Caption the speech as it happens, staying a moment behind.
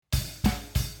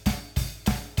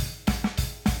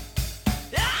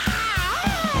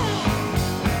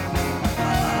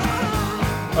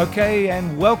Okay,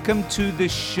 and welcome to the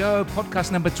show,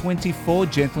 podcast number 24,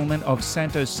 gentlemen, of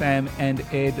Santo Sam and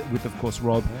Ed, with, of course,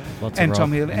 Rob and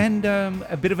Tom Hill, and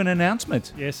a bit of an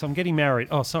announcement. Yes, I'm getting married.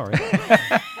 Oh, sorry.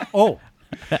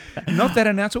 Not that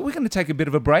announcement. We're going to take a bit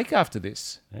of a break after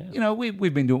this. Yeah. You know,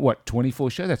 we've been doing, 24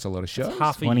 shows? That's a lot of shows. It's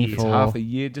half a 24. year. It's half a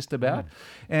year, just about.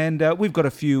 And we've got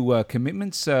a few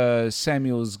commitments.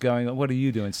 Samuel's going, what are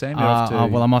you doing, Sam? You're off to...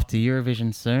 Well, I'm off to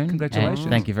Eurovision soon. Congratulations. And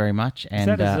thank you very much. Is And,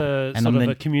 that as and sort I'm of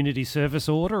a community service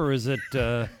order, or is it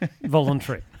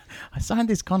voluntary? I signed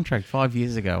this contract 5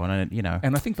 years ago, and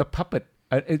And I think the puppet,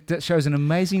 it shows an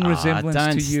amazing resemblance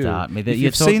don't to you. start me. If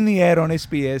you've seen the ad on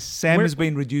SBS, Sam has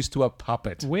been reduced to a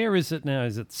puppet. Where is it now?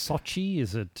 Is it Sochi?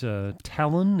 Is it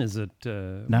Tallinn? Is it...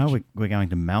 No, we're going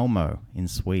to Malmo in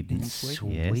Sweden.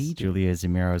 Yes, Julia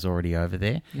Zamiro is already over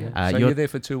there. Yeah. So you're there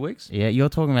for 2 weeks? Yeah, you're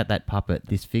talking about that puppet,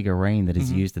 this figurine that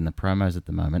is used in the promos at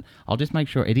the moment. I'll just make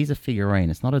sure it is a figurine.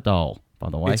 It's not a doll, by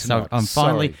the way. It's so not. I'm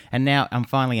finally, Sorry. and now I'm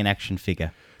finally an action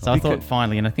figure. So I thought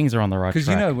finally, things are on the right track.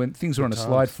 Because, when things were on a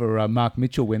slide for Mark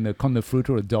Mitchell when the Con the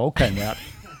Fruta doll came out,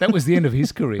 that was the end of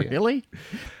his career. Really?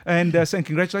 And saying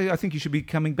congratulations, I think you should be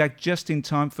coming back just in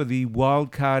time for the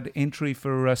wild card entry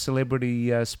for Celebrity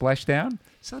Splashdown.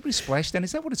 Celebrity Splashdown,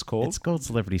 is that what it's called? It's called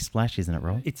Celebrity Splash, isn't it,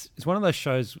 Rob? It's one of those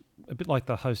shows, a bit like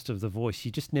the host of The Voice.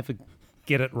 You just never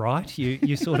get it right.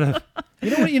 You sort of...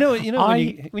 when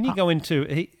you go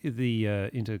into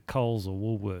into Coles or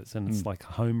Woolworths and it's like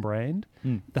a home brand,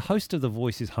 the host of The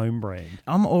Voice is home brand.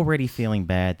 I'm already feeling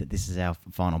bad that this is our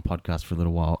final podcast for a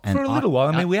little while. And for a little while.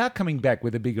 I mean, we are coming back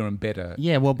with a bigger and better.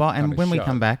 Yeah, well, and when we show.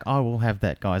 come back, I will have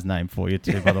that guy's name for you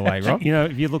too, by the way, Rob.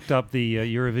 If you looked up the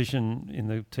Eurovision in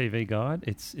the TV guide,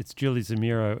 it's Julie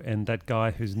Zamiro and that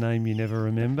guy whose name you never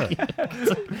remember.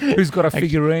 Who's got a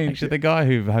figurine. Actually, the guy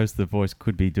who hosts The Voice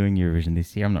could be doing Eurovision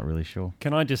this year. I'm not really sure.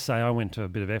 Can I just say I went to a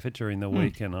bit of effort during the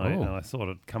week and I thought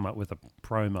I'd come up with a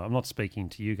promo. I'm not speaking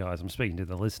to you guys. I'm speaking to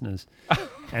the listeners.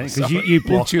 Because you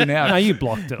blocked it. No, you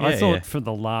blocked it. I thought for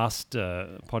the last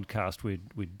podcast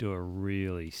we'd do a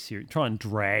really serious... Try and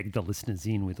drag the listeners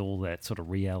in with all that sort of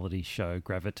reality show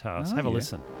gravitas. Have a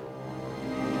listen.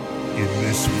 In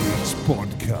this week's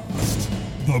podcast,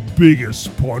 the biggest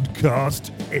podcast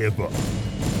ever,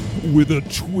 with a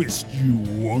twist you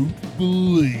won't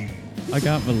believe. I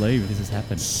can't believe this has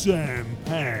happened. Sam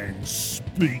Pang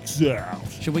speaks out,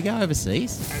 Should we go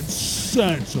overseas? and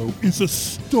Santo is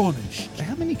astonished,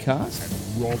 How many cars?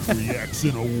 and Rob reacts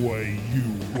in a way you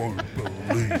won't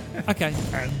believe. Okay.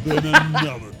 And then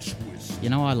another twist, You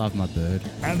know I love my bird.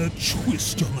 and a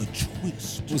twist on a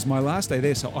twist. It was my last day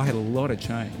there, so I had a lot of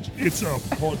change. It's a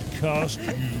podcast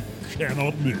you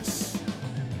cannot miss.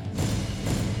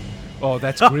 Oh,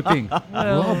 that's gripping. Rob,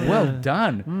 well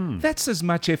done. That's as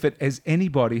much effort as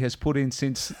anybody has put in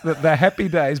since the Happy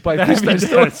Days by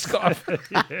Christo Scott.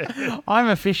 I'm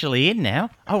officially in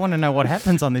now. I want to know what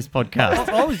happens on this podcast.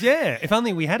 Oh, yeah. If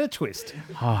only we had a twist.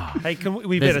 Hey,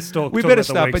 we better start. We better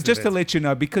start, but just to let you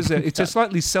know, because it's a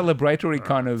slightly celebratory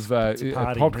kind of party,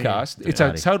 podcast. yeah. It's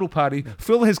a total party.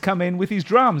 Phil has come in with his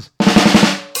drums.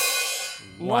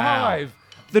 Live.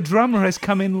 The drummer has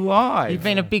come in live. You've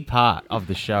been a big part of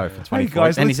the show for 24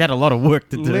 guys, and he's had a lot of work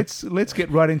to do. Let's get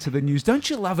right into the news. Don't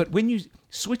you love it when you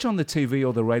switch on the TV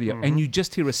or the radio and you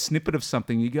just hear a snippet of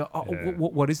something? You go,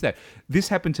 what is that? This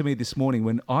happened to me this morning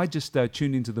when I just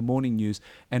tuned into the morning news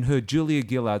and heard Julia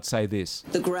Gillard say this.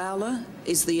 The Growler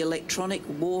is the electronic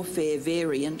warfare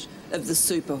variant of the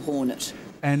Super Hornet.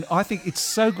 And I think it's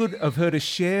so good of her to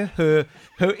share her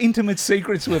intimate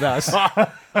secrets with us.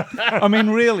 I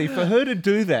mean, really, for her to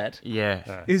do that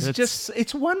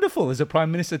it's wonderful as a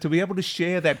Prime Minister to be able to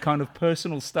share that kind of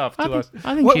personal stuff to us.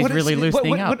 I think she's really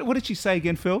loosening up. What did she say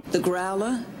again, Phil? The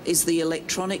Growler is the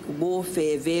electronic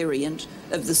warfare variant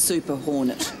of the Super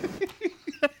Hornet.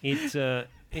 It's the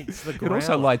It Growler.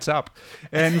 also lights up.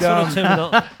 And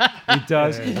It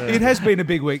does. It has been a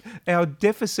big week. Our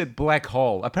deficit black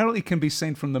hole apparently can be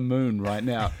seen from the moon right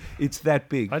now. It's that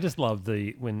big. I just love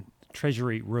when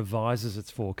Treasury revises its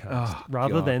forecast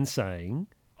rather than saying,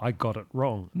 I got it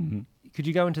wrong. Mm-hmm. Could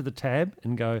you go into the tab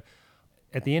and go,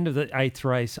 at the end of the 8th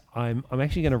race, I'm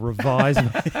actually going to revise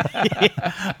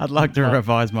I'd like to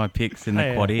revise my picks in the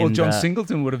quaddie. Well, John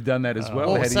Singleton would have done that as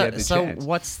well had he had the chance.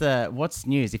 What's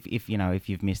news if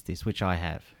you've missed this, which I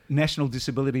have? National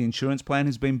Disability Insurance Plan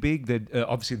has been big.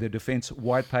 Obviously, the Defence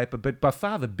White Paper. But by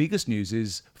far the biggest news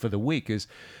is for the week is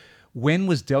when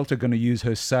was Delta going to use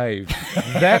her save?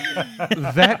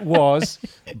 That was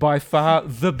by far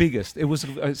the biggest. It was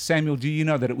Samuel. Do you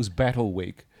know that it was Battle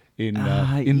Week?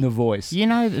 in the voice. You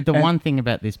know, the one thing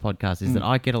about this podcast is that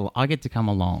I get to come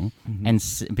along, and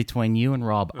between you and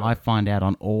Rob, I find out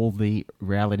on all the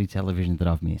reality television that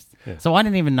I've missed. Yeah. So I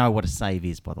didn't even know what a save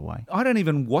is, by the way. I don't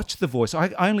even watch The Voice. I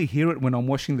only hear it when I'm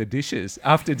washing the dishes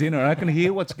after dinner, and I can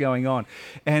hear what's going on.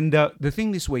 And the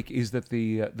thing this week is that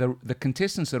the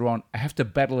contestants that are on have to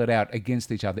battle it out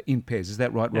against each other in pairs. Is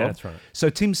that right, Rob? Yeah, that's right. So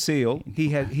Tim Seal,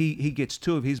 he gets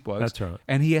two of his blokes. That's right.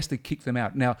 And he has to kick them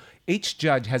out. Now, each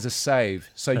judge has a save,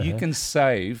 so you can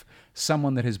save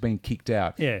someone that has been kicked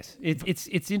out. Yes,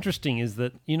 it's interesting. Is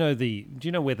that do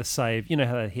you know where the save? You know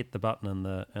how they hit the button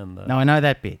and the. No, I know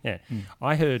that bit. Yeah,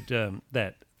 I heard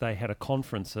that they had a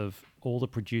conference of all the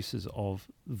producers of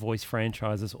voice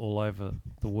franchises all over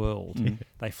the world.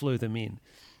 They flew them in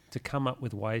to come up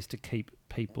with ways to keep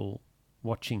people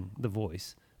watching The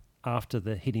Voice after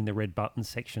the hitting the red button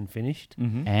section finished,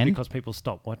 and because people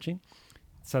stopped watching.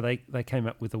 So they came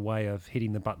up with a way of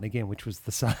hitting the button again, which was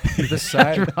the save. The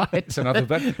save. Right. It's another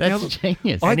button. That's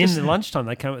genius. And in the lunchtime,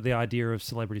 they came up with the idea of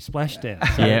Celebrity Splashdown.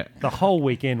 So the whole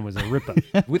weekend was a ripper.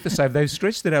 With the save, they've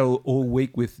stretched it out all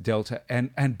week with Delta,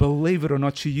 and believe it or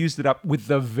not, she used it up with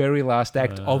the very last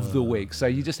act of the week. So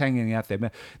you're just hanging out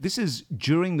there. This is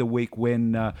during the week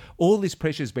when all this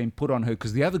pressure has been put on her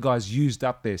because the other guys used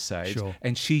up their saves,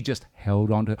 and she just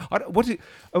held on to it.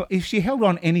 If she held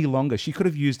on any longer, she could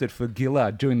have used it for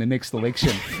Gillard during the next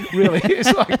election. Really,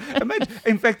 it's like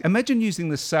imagine using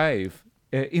the save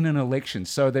in an election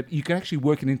so that you can actually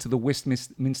work it into the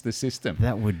Westminster system.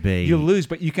 That would be... You lose,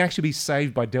 but you can actually be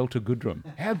saved by Delta Goodrum.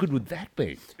 How good would that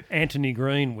be? Anthony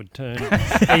Green would turn.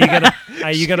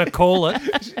 Are you gonna call it?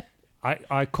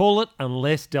 I call it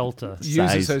unless Delta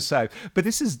uses her save. But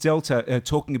this is Delta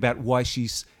talking about why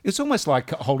she's... It's almost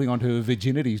like holding on to her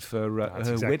virginity for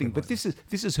her wedding. But this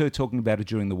is her talking about it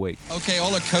during the week. Okay,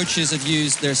 all our coaches have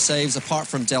used their saves apart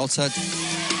from Delta.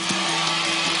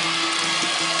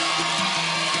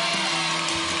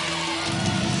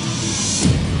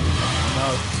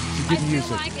 I feel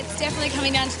like it's definitely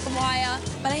coming down to the wire,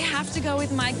 but I have to go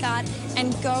with my gut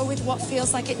and go with what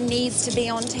feels like it needs to be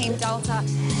on Team Delta.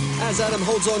 As Adam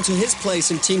holds on to his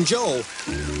place in Team Joel,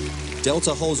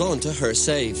 Delta holds on to her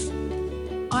save.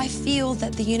 I feel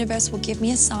that the universe will give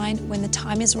me a sign when the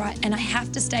time is right, and I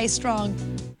have to stay strong.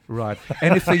 Right,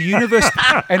 and if the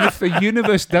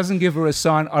universe doesn't give her a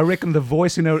sign, I reckon the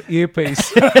voice in her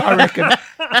earpiece.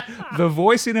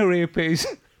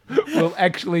 Will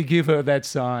actually give her that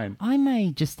sign. I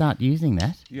may just start using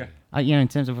that. Yeah. In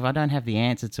terms of if I don't have the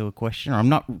answer to a question or I'm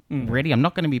not ready, I'm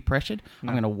not going to be pressured. No.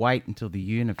 I'm going to wait until the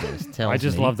universe tells me. I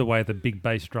just love the way the big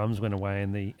bass drums went away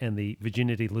and the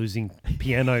virginity-losing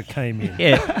piano came in.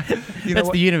 Yeah,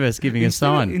 that's the universe giving a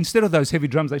sign. Instead of those heavy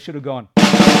drums, they should have gone.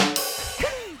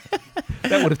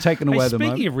 That would have taken away the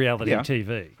moment. Speaking of reality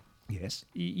TV, yes,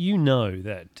 you know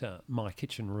that My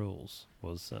Kitchen Rules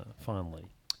was finally...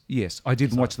 Yes, I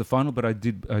didn't watch the final, but I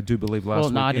do believe last week.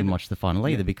 Well, no, I didn't watch the final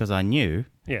either because I knew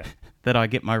that I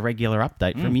get my regular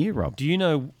update from you, Rob. Do you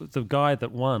know the guy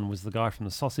that won was the guy from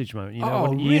the Sausage Moment? You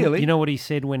know really? You know what he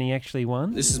said when he actually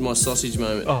won? This is my sausage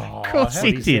moment. Oh, of course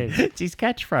he did. It's his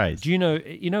catchphrase. Do you know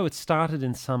it started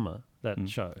in summer, that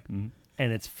show,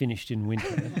 and it's finished in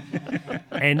winter.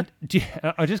 And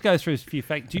I'll just go through a few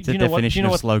facts. It's a definition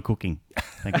of slow cooking.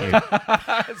 Thank you.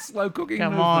 Slow cooking.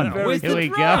 Come on. Here we go.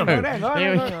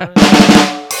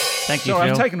 Thank you, Phil.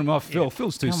 I'm taking them off, Phil.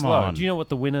 Phil's too slow. On. Do you know what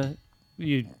the winner... Do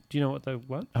you know what they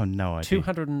won? Oh, no idea.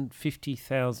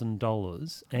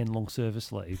 $250,000 and long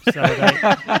service leave. So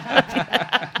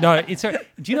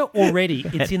do you know already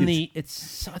it's in the... I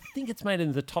think it's made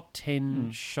in the top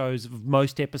 10 shows of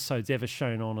most episodes ever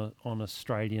shown on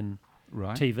Australian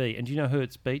TV. And do you know who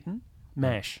it's beaten?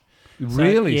 MASH.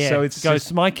 Really? So it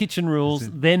goes My Kitchen Rules,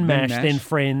 then MASH, then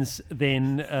Friends,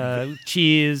 then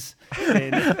Cheers.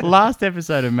 Last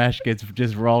episode of MASH gets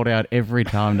just rolled out every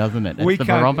time, doesn't it? It's the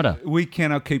barometer. We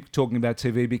cannot keep talking about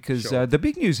TV because the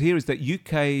big news here is that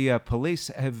UK police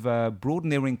have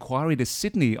broadened their inquiry to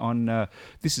Sydney on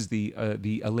this is the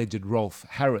alleged Rolf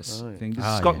Harris thing. This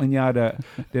is Scotland Yard.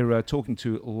 They're talking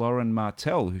to Lauren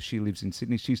Martell, who she lives in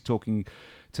Sydney. She's talking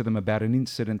to them about an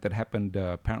incident that happened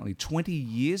apparently 20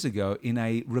 years ago in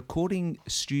a recording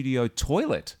studio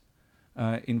toilet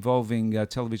involving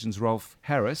television's Rolf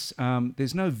Harris.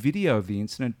 There's no video of the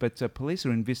incident, but police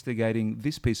are investigating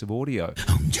this piece of audio.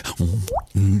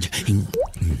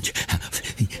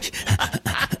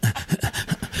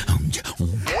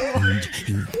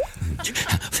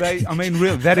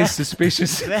 Really, that is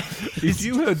suspicious. If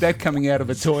you heard that coming out of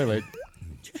a toilet...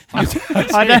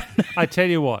 I tell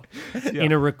you what,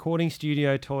 in a recording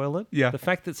studio toilet, the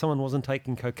fact that someone wasn't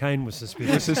taking cocaine was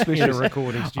suspicious. In a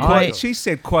recording studio. She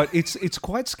said, quote, it's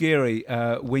quite scary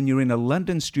when you're in a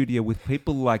London studio with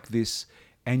people like this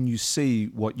and you see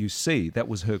what you see. That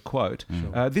was her quote.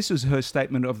 This is her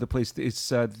statement of the police.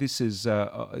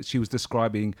 She was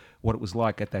describing what it was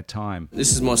like at that time.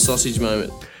 This is my sausage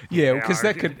moment. Yeah, because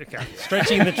that could...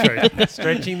 Stretching the truth.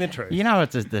 Stretching the truth. You know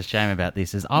what's the shame about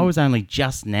this is I was only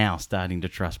just now starting to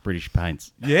trust British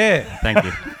paints. Yeah. Thank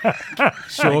you.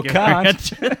 Sure can't.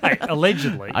 Hey,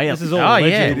 allegedly. This is all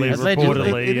allegedly,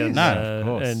 reportedly,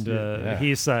 and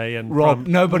hearsay. And Rob,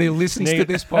 nobody listens to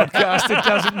this podcast. It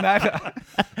doesn't matter.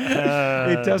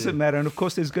 It doesn't matter. And of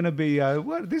course, there's going to be a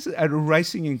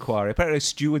racing inquiry, apparently a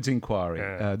steward's inquiry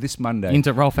this Monday.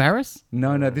 Into Rolf Harris?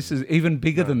 No, this is even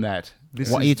bigger than that.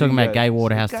 What are you talking about? Gai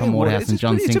Waterhouse, Tom Waterhouse, and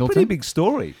John Singleton? It's a pretty big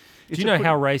story. Do you know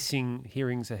how racing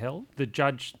hearings are held? The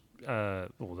judge or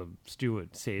the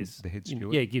steward says... The head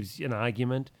steward? Gives an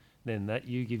argument, then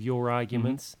you give your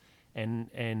arguments,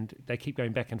 and they keep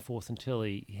going back and forth until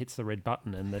he hits the red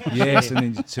button. And and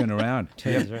then you turn around.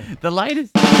 Around. The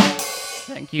latest...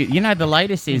 Thank you. You know, the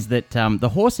latest is that the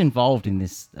horse involved in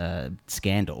this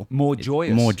scandal... More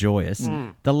joyous.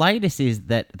 The latest is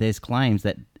that there's claims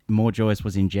that More Joyous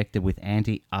was injected with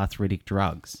anti-arthritic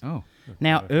drugs. Oh.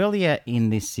 Now, earlier in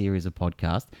this series of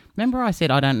podcasts, remember I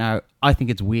said, I don't know, I think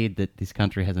it's weird that this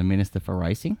country has a minister for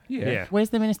racing? Yeah. Where's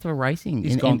the minister for racing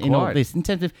He's gone in all quiet. this? In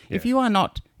terms of, if you are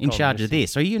not in charge of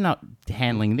this, or you're not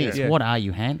handling this, what are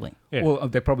you handling? Yeah. Well,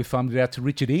 they probably farmed it out to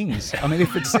Richard Ings. I mean,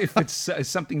 if it's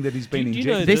something that he's been injected... Do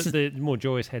you know that the More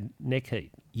Joyous had neck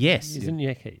heat? Yes. Isn't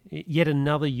neck heat? Yet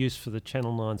another use for the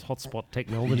Channel 9's hotspot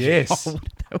technology. Yes.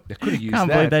 They could have used Can't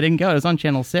believe they didn't go. It was on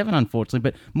Channel 7,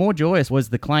 unfortunately. But More Joyous was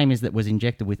the claim is that was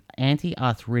injected with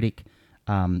anti-arthritic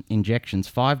injections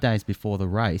 5 days before the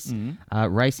race.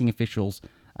 Racing officials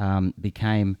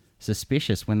became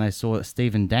suspicious when they saw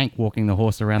Stephen Dank walking the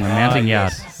horse around the mounting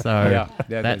yard. So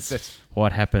that's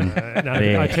what happened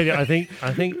there. I tell you, I think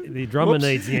the drummer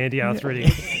needs the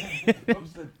anti-arthritic.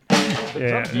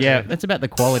 That's about the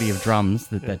quality of drums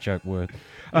that joke worked.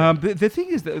 The thing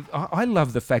is that I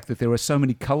love the fact that there are so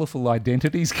many colourful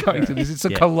identities going to this. It's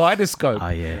a kaleidoscope. Oh,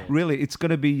 yeah. Really, it's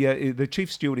going to be the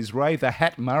chief steward is Ray the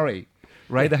Hat Murray.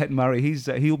 Ray the Hat Murray,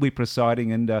 he'll be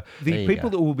presiding, and the people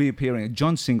that will be appearing,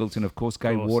 John Singleton, of course,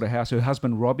 Gai Waterhouse, her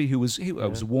husband Robbie, who was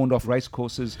warned off race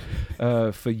courses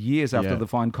for years after the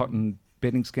Fine Cotton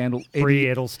betting scandal. Bree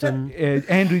Edelston.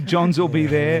 Andrew Johns will be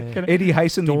there. Eddie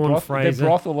Hasten, the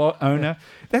brothel owner.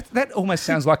 That almost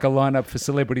sounds like a lineup for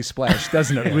Celebrity Splash,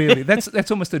 doesn't it, really? That's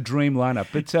almost a dream lineup.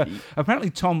 But apparently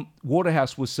Tom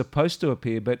Waterhouse was supposed to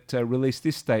appear, but released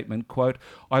this statement, quote,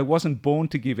 "I wasn't born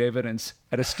to give evidence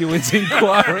at a steward's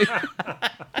inquiry."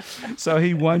 So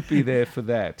he won't be there for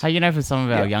that. Hey, for some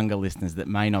of our younger listeners that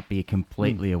may not be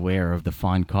completely aware of the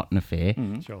Fine Cotton affair,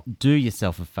 do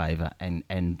yourself a favour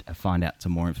and find out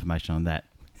some more information on that.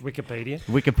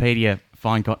 Wikipedia,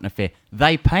 Fine Cotton affair.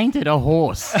 They painted a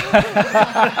horse.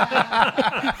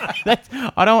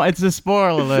 It's a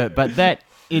spoiler alert, but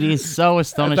it is so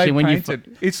astonishing when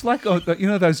it's like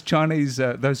those Chinese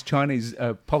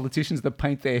politicians that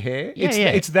paint their hair.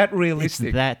 It's that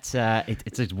realistic.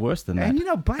 It's worse than that.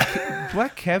 And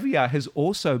Black Caviar has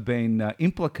also been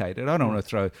implicated. I don't want to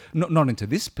throw not into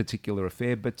this particular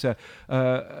affair, but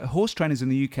horse trainers in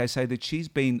the UK say that she's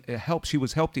been helped. She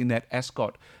was helped in that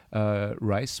Ascot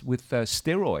race with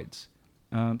steroids.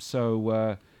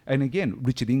 And again,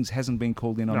 Richard Ings hasn't been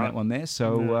called in on that one there.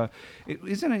 So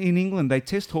isn't it in England, they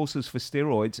test horses for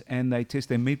steroids and they test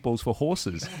their meatballs for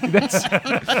horses.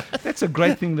 That's a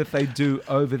great thing that they do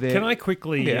over there. Had. Can I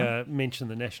quickly mention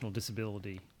the National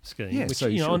Disability Scheme? Yeah, which, so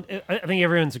I think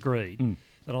everyone's agreed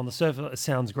that on the surface it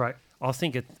sounds great. I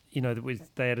think that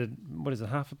they added,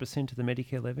 0.5% to the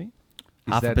Medicare levy?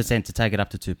 0.5% to take it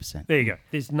up to 2%. There you go.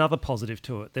 There's another positive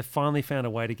to it. They've finally found a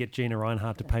way to get Gina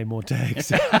Reinhardt to pay more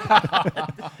tax.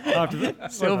 After the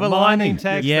silver lining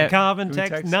tax, the carbon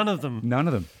tax, none of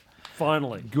them.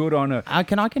 Finally. Good on her.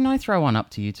 Can I throw one up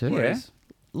to you too? Yeah.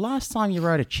 Last time you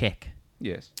wrote a cheque.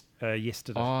 Yes.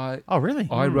 Yesterday. Oh, really?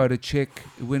 I wrote a cheque,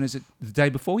 when is it? The day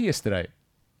before yesterday.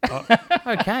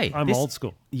 Okay. I'm old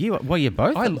school. You're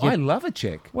both. I love a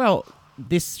cheque. Well,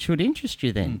 this should interest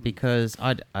you then, because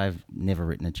I've never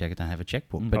written a cheque. I don't have a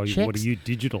checkbook. But what are you,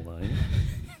 digital, are you?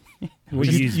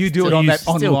 You do it on that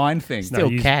online thing.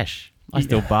 Still cash. I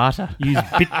still barter. You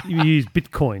use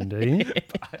Bitcoin, do you?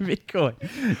 Bitcoin.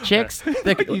 Checks.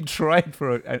 You trade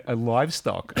for a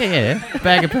livestock. Yeah.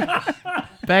 Bag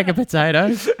bag of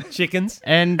potatoes, chickens,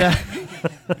 and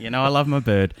I love my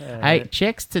bird. Hey,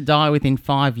 cheques to die within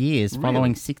 5 years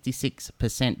following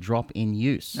 66% drop in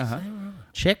use.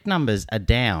 Cheque numbers are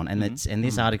down, and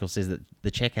this article says that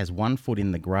the cheque has 1 foot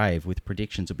in the grave with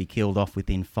predictions to be killed off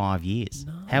within 5 years.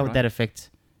 How would that affect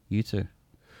you two?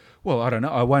 Well, I don't know.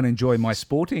 I won't enjoy my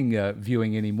sporting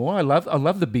viewing anymore. I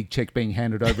love the big cheque being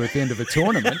handed over at the end of a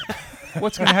tournament.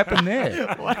 What's going to happen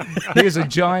there? Here's a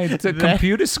giant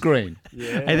computer screen.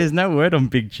 Yeah. Hey, there's no word on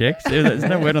big cheques. There's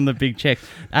no word on the big cheque.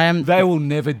 They will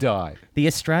never die. The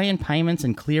Australian Payments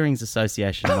and Clearings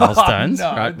Association milestones.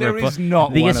 There is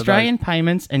not the one Australian of those.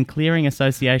 Payments and Clearing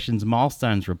Association's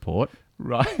milestones report.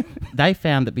 Right. They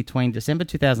found that between December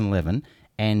 2011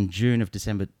 and June of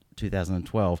December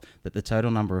 2012, that the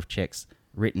total number of cheques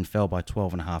written fell by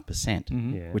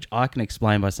 12.5%, which I can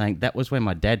explain by saying that was when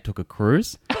my dad took a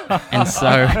cruise. And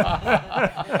so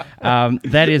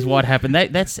that is what happened.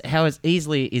 That's how it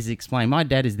easily is explained. My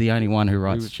dad is the only one who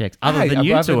writes cheques, other than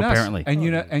you two, apparently. And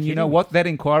you know what? That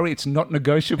inquiry, it's not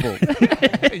negotiable.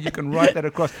 You can write that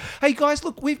across. Hey, guys,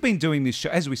 look, we've been doing this show,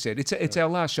 as we said, it's our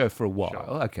last show for a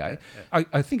while, okay?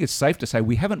 I think it's safe to say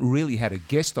we haven't really had a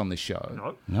guest on the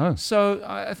show. No. So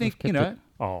I think,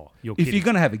 Oh, you're if kidding. you're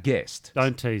going to have a guest,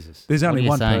 Don't tease us. there's only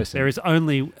one saying? person. There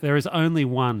is only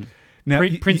one. Now,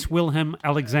 Prince Wilhelm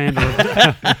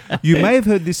Alexander. You may have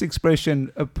heard this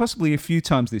expression possibly a few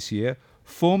times this year.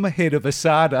 Former head of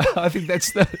ASADA. I think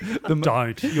that's the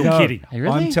Don't. You're kidding. Hey,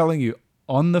 really? I'm telling you,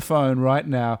 on the phone right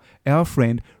now, our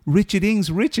friend Richard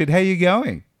Ings. Richard, how you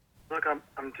going? Look,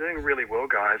 I'm doing really well,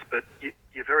 guys, but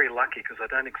you're very lucky because I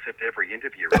don't accept every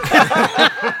interview.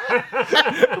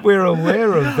 We're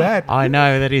aware of that. I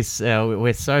know, that is,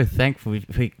 we're so thankful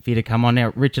for you to come on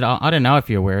now. Richard, I don't know if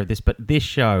you're aware of this, but this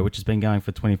show, which has been going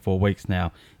for 24 weeks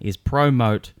now, is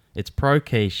pro-Moat, it's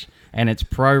pro-Quiche, and it's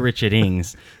pro-Richard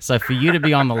Ings. So for you to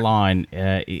be on the line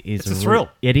is a thrill.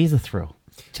 It is a thrill.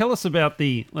 Tell us about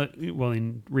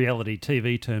in reality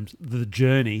TV terms, the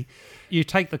journey. You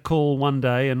take the call one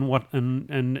day and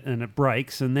it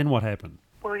breaks, and then what happened?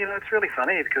 Well, it's really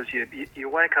funny because you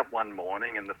wake up one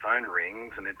morning and the phone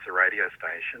rings and it's a radio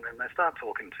station and they start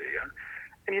talking to you.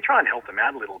 And you try and help them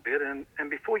out a little bit, and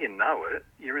before you know it,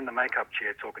 you're in the makeup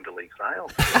chair talking to Lee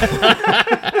Sales.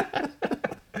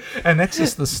 And that's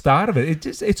just the start of it.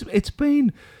 It's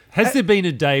been... Has there been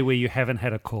a day where you haven't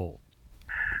had a call?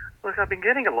 Look, I've been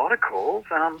getting a lot of calls.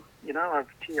 I've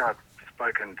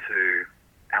spoken to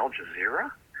Al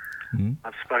Jazeera.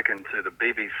 I've spoken to the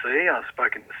BBC. I've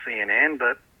spoken to CNN.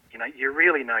 But, you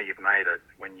really know you've made it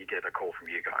when you get a call from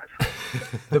you guys.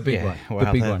 The big one. Wow,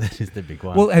 the big one. That is the big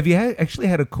one. Well, have you actually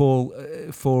had a call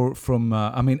from?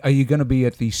 Are you going to be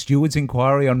at the steward's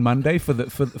inquiry on Monday for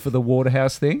the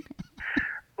Waterhouse thing?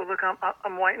 Well, look,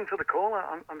 I'm waiting for the call.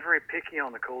 I'm very picky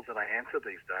on the calls that I answer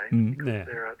these days because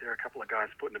there are a couple of guys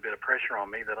putting a bit of pressure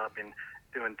on me that I've been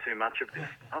doing too much of this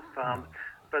stuff.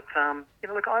 But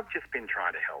look, I've just been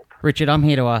trying to help. Richard, I'm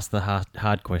here to ask the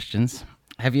hard questions.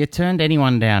 Have you turned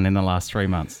anyone down in the last 3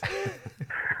 months?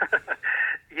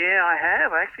 Yeah, I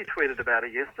have. I actually tweeted about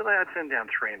it yesterday. I turned down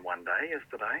 3 in one day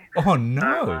yesterday. Oh,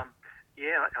 no. So,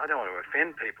 I don't want to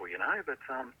offend people, but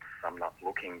I'm not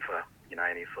looking for,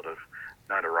 any sort of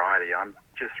notoriety. I'm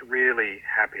just really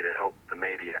happy to help the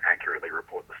media accurately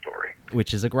report the story.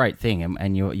 Which is a great thing,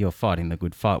 and you're fighting the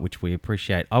good fight, which we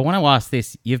appreciate. I want to ask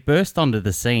this. You've burst onto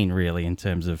the scene, really, in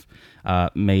terms of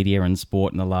media and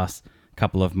sport in the last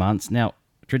couple of months. Now,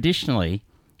 traditionally,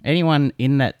 anyone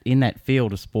in that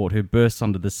field of sport who bursts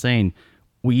onto the scene,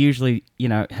 we usually,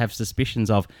 have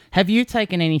suspicions of. Have you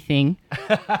taken anything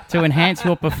to enhance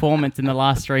your performance in the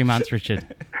last 3 months,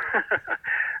 Richard?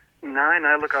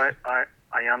 No. Look,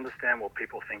 I understand what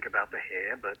people think about the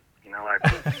hair, but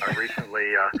I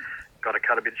recently got it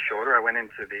cut a bit shorter. I went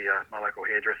into my local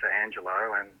hairdresser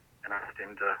Angelo and asked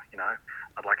him to,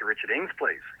 I'd like a Richard Ings,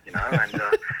 please,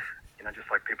 and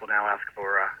just like people now ask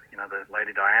for the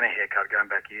Lady Diana haircut going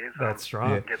back years. That's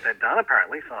right. Get that done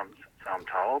apparently. So I'm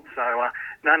told. So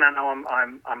no.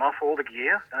 I'm off all the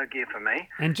gear. No gear for me.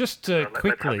 And just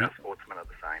quickly, let's have our sportsmen are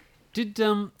the same.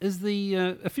 Is the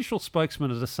official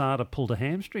spokesman at ASADA pulled a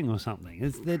hamstring or something?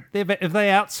 Have they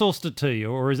outsourced it to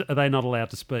you, or are they not allowed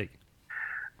to speak?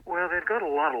 Well, they've got a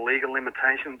lot of legal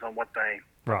limitations on what they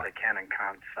can and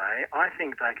can't say. I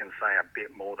think they can say a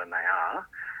bit more than they are,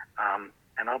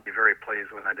 and I'll be very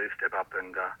pleased when they do step up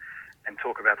and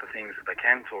talk about the things that they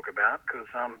can talk about, because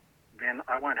then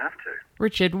I won't have to.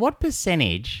 Richard, what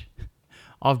percentage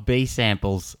of B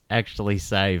samples actually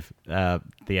save the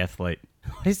athlete?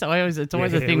 It's always a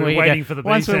thing where you waiting go, for the B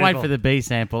once sample. we wait for the B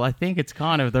sample, I think it's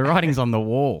kind of the writing's on the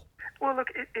wall. Well,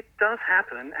 look, it does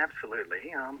happen,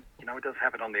 absolutely. It does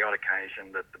happen on the odd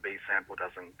occasion that the B sample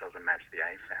doesn't match the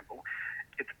A sample.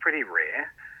 It's pretty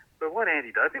rare. But what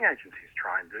anti-doping agencies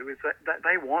try and do is that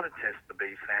they want to test the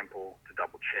B sample to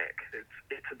double check.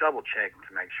 It's a double check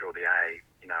to make sure the A,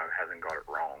 hasn't got it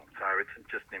wrong. So it's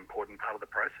just an important part of the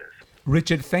process.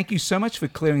 Richard, thank you so much for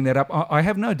clearing that up. I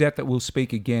have no doubt that we'll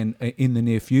speak again in the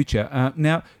near future.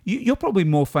 Now, you're probably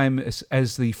more famous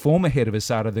as the former head of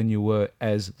ASADA than you were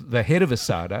as the head of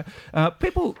ASADA.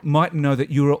 People might know that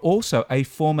you are also a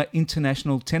former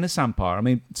international tennis umpire. I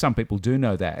mean, some people do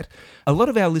know that. A lot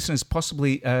of our listeners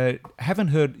possibly haven't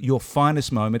heard your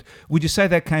finest moment. Would you say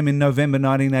that came in November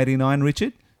 1989,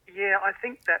 Richard? Yeah, I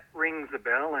think that rings a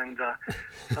bell, and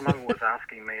someone was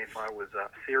asking me if I was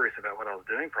serious about what I was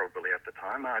doing probably at the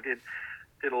time. I did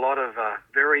a lot of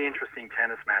very interesting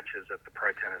tennis matches at the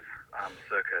pro tennis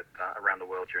circuit around the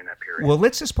world during that period. Well,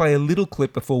 let's just play a little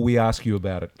clip before we ask you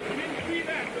about it.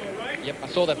 Yep, I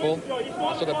saw that ball.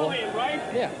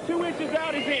 Yeah. 2 inches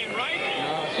out is in,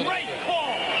 right? Great call!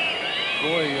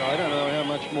 Boy, I don't know how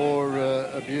much more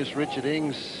abuse Richard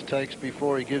Ings takes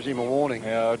before he gives him a warning.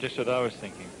 Yeah, just what I was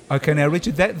thinking. Okay, now,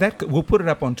 Richard, that we'll put it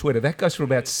up on Twitter. That goes for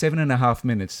about 7.5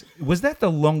 minutes. Was that the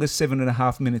longest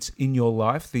 7.5 minutes in your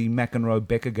life, the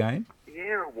McEnroe-Becker game?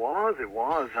 Yeah, it was.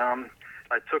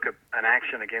 I took an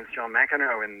action against John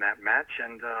McEnroe in that match,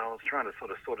 and I was trying to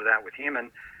sort it out with him,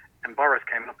 and Boris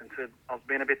came up and said I was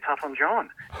being a bit tough on John.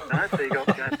 So you got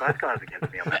both guys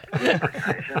against me on that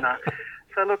occasion.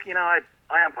 So look, I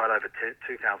umpired over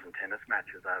 2,000 tennis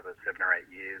matches over 7 or 8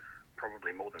 years,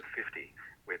 probably more than 50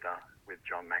 with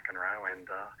John McEnroe, and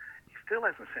he still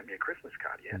hasn't sent me a Christmas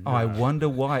card yet. I wonder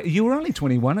why. You were only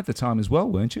 21 at the time as well,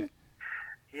 weren't you?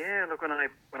 Yeah, look, when I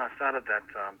started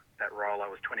that role, I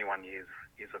was 21 years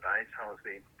of age. I was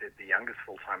the youngest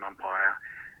full-time umpire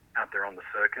out there on the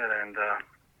circuit, and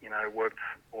worked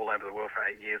all over the world for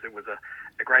 8 years. It was a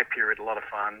great period, a lot of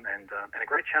fun, and a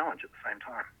great challenge at the same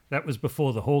time. That was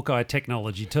before the Hawkeye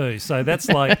technology too. So that's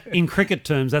like, in cricket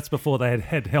terms, that's before they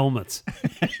had helmets.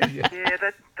 Yeah,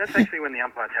 that's actually when the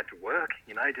umpires had to work.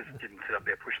 You just didn't sit up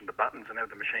there pushing the buttons and have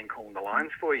the machine calling the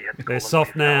lines for you. They're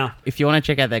soft now. If you want to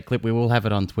check out that clip, we will have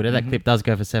it on Twitter. That clip does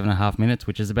go for 7.5 minutes,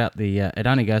 which is about it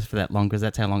only goes for that long because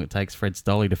that's how long it takes Fred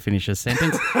Stolle to finish a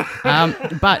sentence.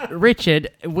 But Richard,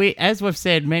 as we've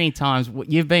said many times, we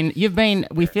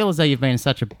feel as though you've been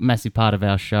such a massive part of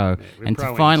our show, and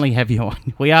to finally have you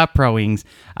on, we are pro-ings,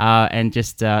 and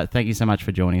just thank you so much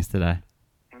for joining us today.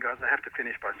 And guys, I have to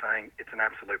finish by saying it's an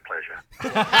absolute pleasure.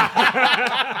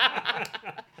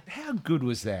 How good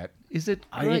was that? Is it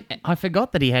great? I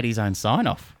forgot that he had his own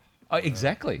sign-off. Oh,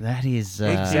 exactly. That is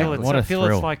exactly. What a thrill.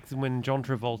 It's like when John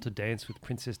Travolta danced with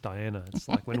Princess Diana. It's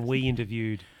like when we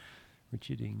interviewed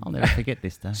Richard Ings. I'll never forget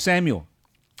this day. Samuel.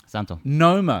 Santo.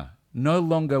 Noma. No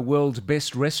longer world's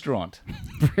best restaurant.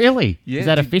 Really? Yeah. Is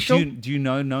that official? Do you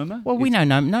know Noma? Well, we know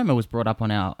Noma. Noma was brought up in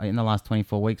the last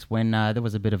 24 weeks when there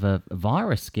was a bit of a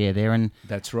virus scare there. And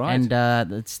that's right. And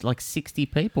it's like 60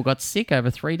 people got sick over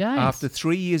 3 days. After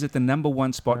 3 years at the number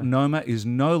one spot, Noma is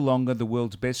no longer the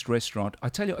world's best restaurant. I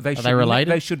tell you,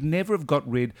 they should never have got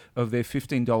rid of their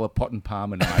 $15 pot and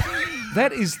palmer knife.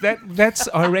 That's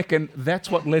I reckon that's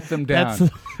what let them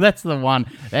down. That's the one.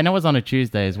 And it was on a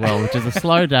Tuesday as well, which is a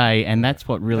slow day, and that's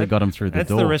what really got them through the door.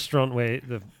 That's the restaurant where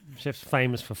the chef's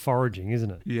famous for foraging,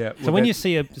 isn't it? Yeah. So when you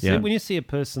see a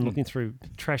person looking through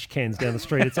trash cans down the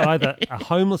street, it's either a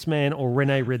homeless man or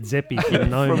Rene Redzepi from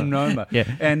Noma. From Noma.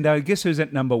 Yeah. And guess who's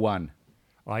at number one?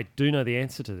 I do know the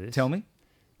answer to this. Tell me.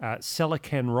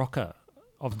 Celican Roca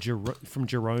from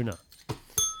Girona.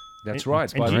 That's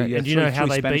right. And do you know how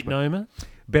they beat Noma?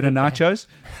 Better nachos.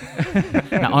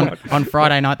 On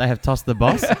Friday night, they have tossed the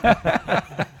boss.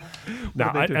 No,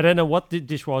 I don't know what the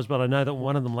dish was, but I know that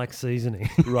one of them lacks seasoning.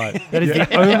 Right. That is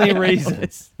the only reason.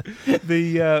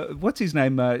 What's his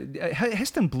name?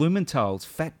 Heston Blumenthal's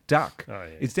Fat Duck. Oh, yeah.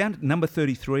 It's down at number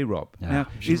 33, Rob. Oh, now,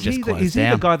 is he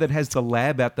the guy that has the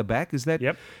lab out the back? Is that?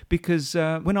 Yep. Because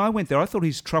when I went there, I thought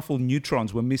his truffle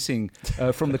neutrons were missing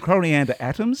from the coriander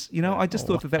atoms. I just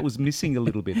thought that was missing a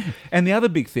little bit. And the other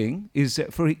big thing is his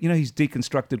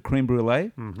deconstructed creme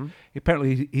brulee. Mm-hmm.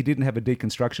 Apparently, he didn't have a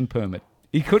deconstruction permit.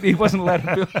 He wasn't allowed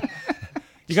to do it.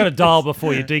 You got to dial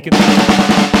before you deconstruct.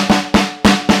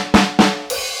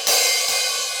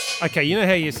 Okay, you know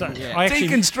how you say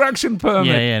deconstruction permit.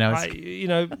 Yeah,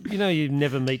 no. You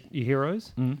never meet your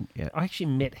heroes. Yeah. I actually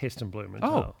met Heston Blumenthal.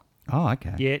 Oh. Oh,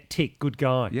 okay. Yeah, tick, good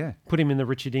guy. Yeah. Put him in the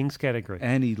Richard Ings category.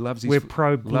 And he loves his... We're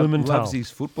pro Blumenthal. Loves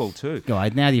his football too.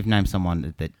 God, now you've named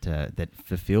someone that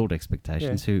fulfilled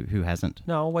expectations. Yeah. Who hasn't?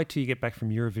 No, I'll wait till you get back from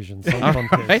Eurovision Song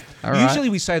Contest. All right. Usually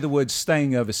we say the word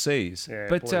staying overseas,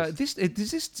 but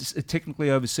is this technically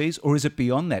overseas or is it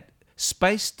beyond that?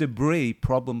 Space debris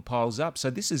problem piles up.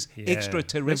 So this is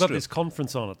extraterrestrial. They've got this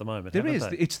conference on at the moment. There is.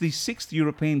 They? It's the 6th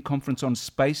European Conference on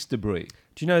Space Debris.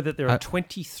 Do you know that there are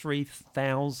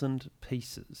 23,000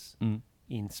 pieces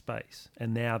in space,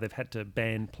 and now they've had to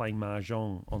ban playing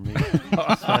mahjong on the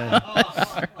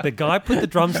the guy put the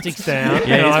drumsticks down,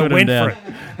 and I went for it.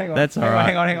 Hang on, that's all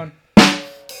right. Hang on.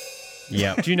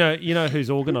 Yeah. Do you know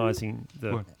who's organising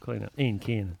the cleanup? Ian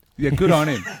Kiernan. Yeah, good on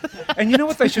him. And you know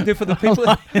what they should do for the people?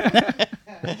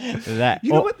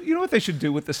 You know what they should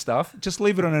do with the stuff? Just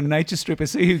leave it on a nature strip and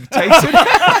see who takes it.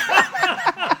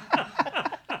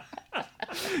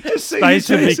 Space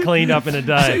should be cleaned up in a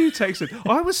day. See who takes it.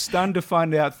 I was stunned to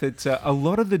find out that a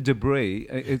lot of the debris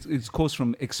it's caused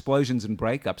from explosions and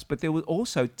breakups, but there were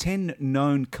also 10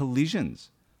 known collisions.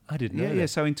 I didn't know that. Yeah.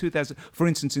 So in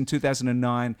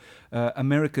 2009,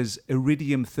 America's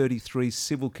Iridium-33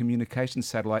 civil communications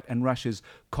satellite and Russia's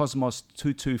Cosmos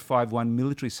 2251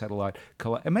 military satellite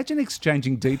collided. Imagine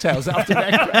exchanging details after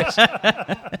that crash.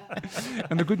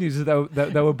 And the good news is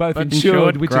they were both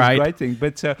insured, which is a great thing.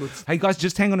 But hey, guys,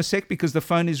 just hang on a sec because the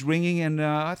phone is ringing, and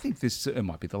I think this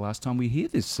might be the last time we hear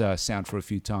this sound for a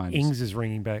few times. Ings is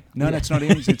ringing back. No, that's not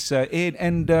Ings. It's Ed.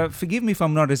 And forgive me if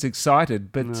I'm not as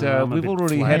excited, but we've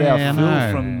already had our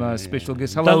fill from special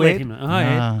guests. Hello, Ed.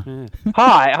 Hi, Ed.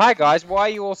 Hi, guys. Why are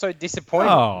you all so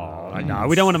disappointed? Oh, no,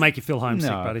 we don't want to make you feel homesick,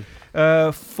 buddy.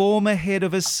 Former head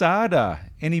of ASADA.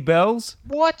 Any bells?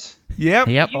 What?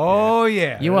 Yep. Oh,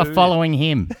 yeah. You are following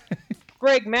him.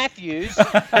 Greg Matthews.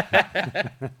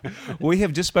 We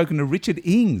have just spoken to Richard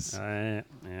Ings.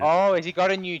 Oh, has he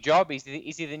got a new job? Is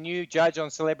he the new judge on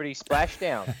Celebrity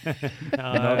Splashdown?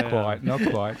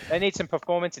 Not quite. They need some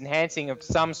performance enhancing of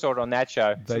some sort on that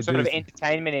show. Some sort of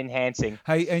entertainment enhancing.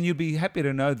 Hey, and you'll be happy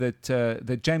to know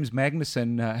that James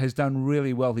Magnuson has done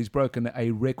really well. He's broken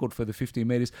a record for the 50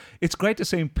 metres. It's great to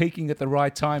see him peaking at the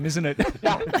right time, isn't it?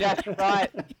 That's right.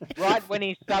 Right when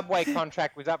his Subway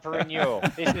contract was up for renewal.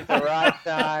 This is the right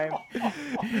time.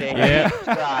 Yeah.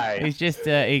 Right. He's just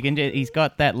he's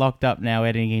got that locked up now,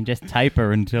 Ed, and he can just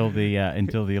taper until the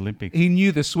Olympics. He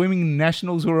knew the swimming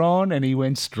nationals were on, and he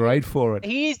went straight for it.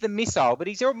 He is the missile, but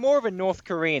he's more of a North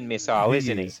Korean missile,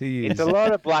 isn't he? He is. It's a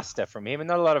lot of bluster from him and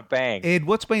not a lot of bang. Ed,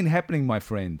 what's been happening, my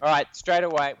friend? All right, straight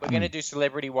away, we're going to do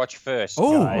Celebrity Watch first.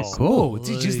 Oh, guys. cool.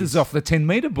 This is off the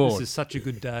 10-metre board. This is such a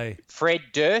good day. Fred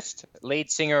Durst, lead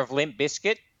singer of Limp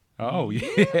Bizkit. Oh,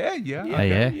 yeah.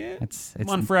 It's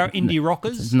one for our indie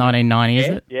rockers. It's 1990, is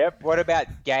it? Yep. What about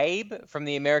Gabe from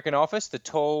The American Office, the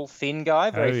tall, thin guy,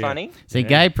 very funny? See,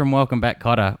 Gabe from Welcome Back,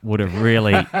 Kotter would have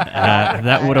really,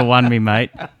 that would have won me,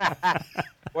 mate.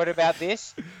 What about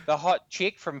this? The hot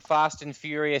chick from Fast and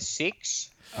Furious 6.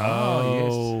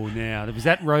 Oh, yes. Now, was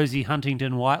that Rosie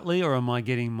Huntington Whiteley, or am I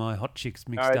getting my hot chicks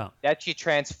mixed up? That's your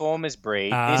Transformers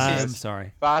breed. I'm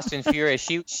sorry. Fast and Furious.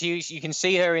 She, you can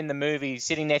see her in the movie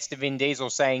sitting next to Vin Diesel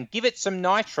saying, "Give it some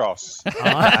nitros."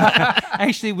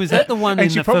 Actually, was that the one in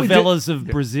the favelas of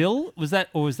Brazil? Was that,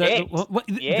 or was that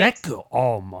that girl?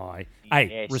 Oh my!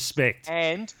 Hey, respect.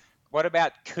 And what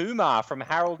about Kumar from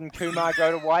Harold and Kumar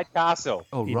Go to White Castle?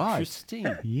 Oh, right. Interesting.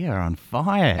 You're on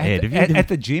fire, Ed. At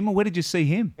the gym, or where did you see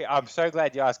him? I'm so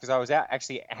glad you asked, because I was out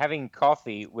actually having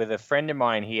coffee with a friend of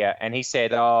mine here, and he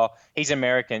said, "Oh, he's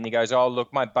American." He goes, "Oh,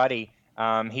 look, my buddy,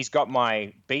 he's got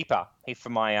my beeper for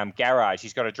my garage.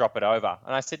 He's got to drop it over."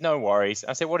 And I said, "No worries."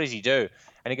 I said, "What does he do?"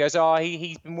 And he goes, "Oh,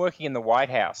 he's been working in the White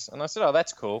House." And I said, "Oh,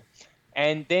 that's cool."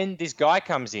 And then this guy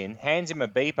comes in, hands him a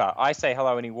beeper. I say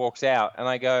hello, and he walks out, and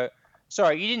I go,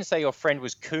 "Sorry, you didn't say your friend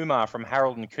was Kumar from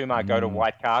Harold and Kumar Go to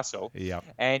White Castle." Yep.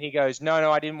 And he goes,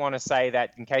 no, I didn't want to say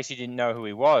that in case you didn't know who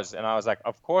he was. And I was like,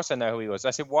 "Of course I know who he was."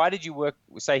 I said, "Why did you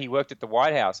say he worked at the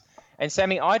White House?" And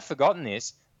Sammy, I'd forgotten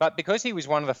this, but because he was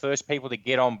one of the first people to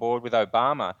get on board with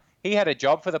Obama, he had a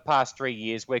job for the past 3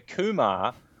 years where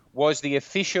Kumar was the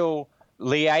official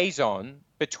liaison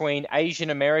between Asian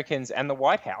Americans and the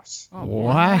White House. Oh,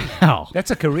 wow.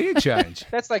 That's a career change.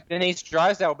 That's like Denise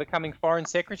Drysdale becoming foreign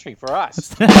secretary for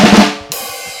us.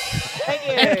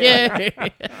 Thank you.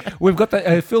 We've got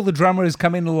Phil the drummer has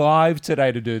come in live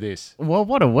today to do this. Well,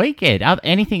 what a weekend.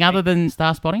 Anything other than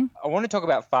Star Spotting? I want to talk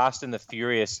about Fast and the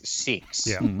Furious 6.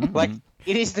 Yeah. Like,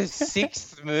 It is the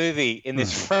 6th movie in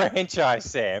this franchise,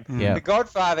 Sam. Yeah. The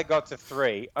Godfather got to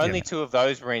 3. Only 2 of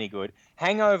those were any good.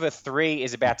 Hangover 3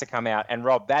 is about to come out, and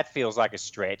Rob, that feels like a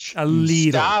stretch. A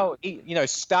little.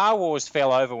 Star Wars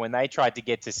fell over when they tried to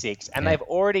get to 6, and they've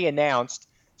already announced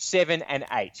 7 and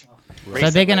 8.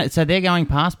 So they're going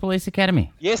past Police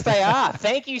Academy? Yes, they are.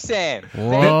 Thank you, Sam.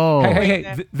 Whoa.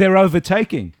 Hey, they're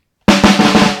overtaking.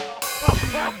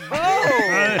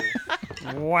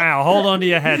 Wow, hold on to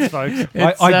your hats, folks.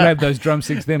 I grabbed those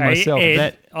drumsticks there myself.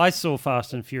 Ed, I saw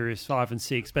Fast and Furious 5 and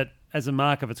 6, but as a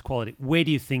mark of its quality, where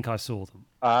do you think I saw them?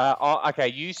 Okay,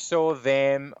 you saw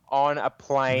them on a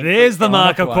plane. There's the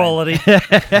mark of quality. There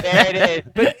it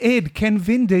is. But Ed, can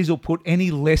Vin Diesel put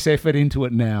any less effort into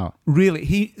it now?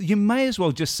 Really, you may as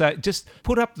well just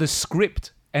put up the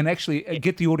script and actually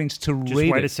get the audience to read it.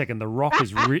 Just wait a second. The Rock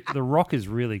is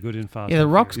really good in Fast. Yeah, The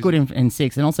Rock's good in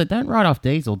 6, and also don't write off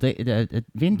Diesel.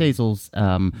 Vin Diesel's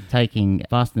taking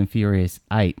Fast and Furious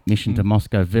 8 Mission to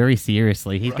Moscow very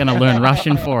seriously. He's going to learn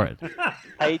Russian for it.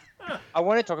 Hey, I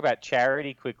want to talk about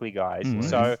charity quickly, guys.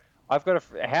 So I've got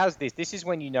how's this? This is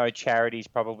when you know charity's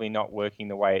probably not working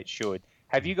the way it should.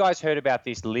 Have you guys heard about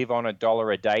this live on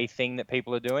 $1 a day thing that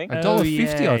people are doing?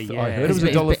 $1.50, I heard it was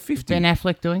 $1.50. Ben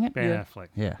Affleck doing it? Ben Affleck.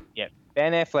 Yeah. Yeah,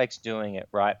 Ben Affleck's doing it,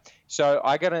 right? So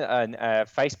I got a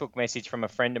Facebook message from a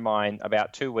friend of mine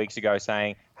about 2 weeks ago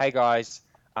saying, hey guys,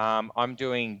 I'm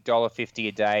doing $1.50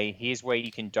 a day. Here's where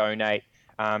you can donate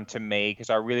to me because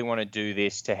I really want to do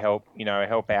this to help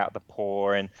out the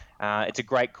poor. And it's a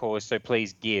great cause, so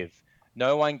please give.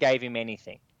 No one gave him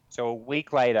anything. So a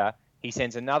week later, he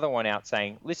sends another one out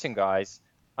saying, listen, guys,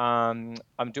 I'm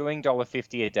doing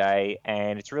 $1.50 a day,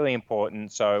 and it's really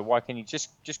important, so why can you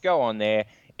just go on there?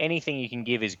 Anything you can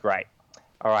give is great.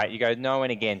 All right, you go, no one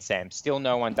again, Sam. Still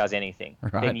no one does anything.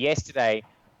 Right. Then yesterday,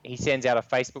 he sends out a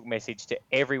Facebook message to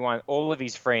everyone, all of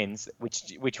his friends,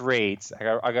 which reads,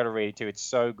 I got to read it too, it's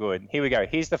so good. Here we go.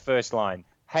 Here's the first line.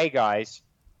 Hey, guys,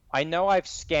 I know I've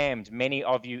scammed many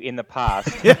of you in the past,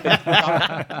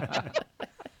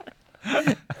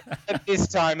 but this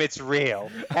time it's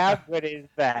real. How good is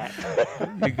that?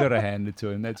 You got to hand it to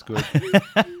him. That's good.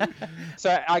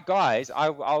 So, guys,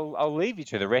 I'll leave you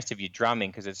to the rest of your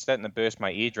drumming because it's starting to burst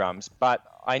my eardrums. But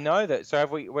I know that. So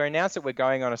we're announced that we're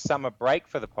going on a summer break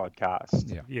for the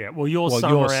podcast. Yeah. Well, your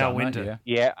summer, our winter.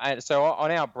 Yeah. So on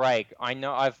our break, I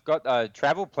know I've got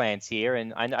travel plans here,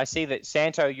 and I see that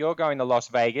Santo, you're going to Las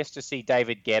Vegas to see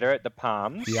David Guetta at the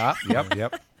Palms. Yeah.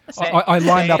 Yep. I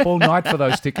lined up all night for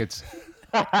those tickets.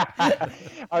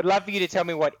 I'd love for you to tell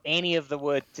me what any of the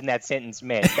words in that sentence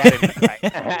meant. That would be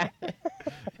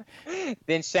great.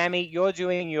 Then, Sammy, you're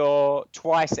doing your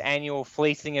twice annual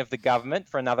fleecing of the government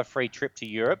for another free trip to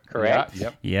Europe, correct?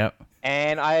 Yep.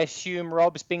 And I assume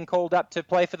Rob's been called up to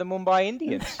play for the Mumbai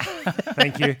Indians.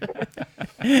 Thank you.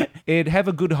 Ed, have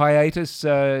a good hiatus.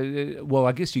 Well,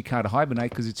 I guess you can't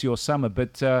hibernate because it's your summer,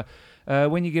 but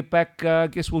when you get back, I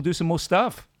guess we'll do some more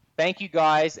stuff. Thank you,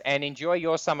 guys, and enjoy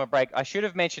your summer break. I should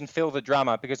have mentioned Phil the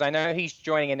drummer because I know he's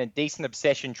joining in a Decent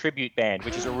Obsession tribute band,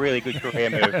 which is a really good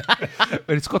career move. But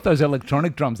it's got those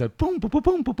electronic drums that boom, boom, boom,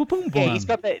 boom, boom, boom, boom. Yeah, he's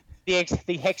got the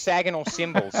hexagonal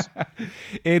cymbals.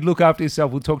 Ed, look after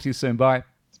yourself. We'll talk to you soon. Bye.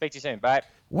 Speak to you soon. Bye.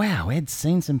 Wow, Ed's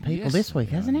seen some people this week,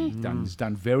 hasn't he? He's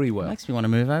done very well. Makes me want to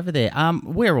move over there.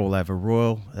 We're all over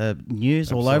royal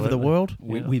news all over the world.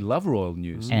 We love royal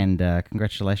news. And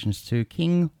congratulations to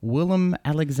King Willem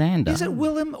Alexander. Is it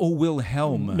Willem or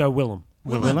Wilhelm? No, Willem.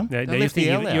 Willem? No, you're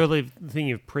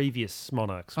thinking of previous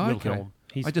monarchs. Oh, okay. Wilhelm.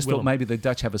 I just thought maybe the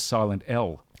Dutch have a silent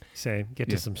L. So get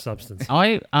to some substance.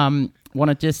 I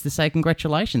wanted just to say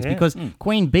congratulations because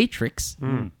Queen Beatrix,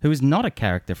 who is not a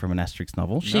character from an Asterix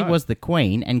novel, she was the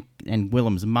queen and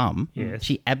Willem's mum. Yes.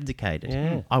 She abdicated.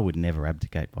 Yeah. I would never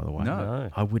abdicate, by the way. No.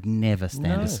 I would never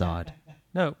stand aside.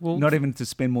 No, well, not even to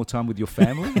spend more time with your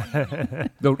family,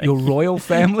 your royal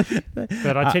family.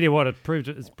 But I tell you what,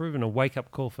 it's proven a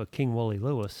wake-up call for King Wally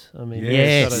Lewis. I mean,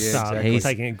 he's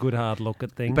taking a good hard look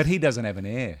at things. But he doesn't have an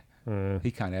heir. He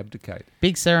can't abdicate.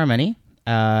 Big ceremony,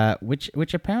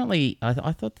 which apparently I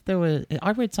thought that there were.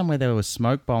 I read somewhere there were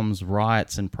smoke bombs,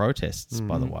 riots, and protests.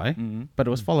 By the way, but it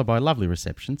was followed by a lovely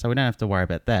reception, so we don't have to worry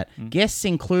about that. Guests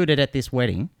included at this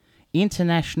wedding: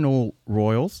 international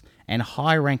royals and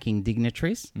high-ranking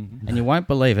dignitaries, and you won't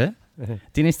believe it.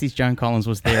 Dynasty's Joan Collins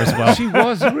was there as well. She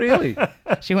was, really?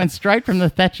 She went straight from the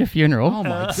Thatcher funeral. Oh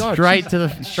my God! Straight to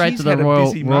the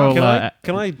royal.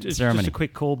 Can I just a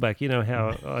quick callback? You know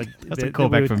how that's a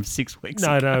callback from 6 weeks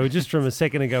ago. No, just from a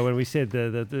second ago when we said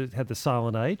the had the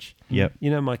silent H. Yep.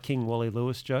 You know my King Wally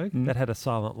Lewis joke that had a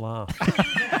silent laugh.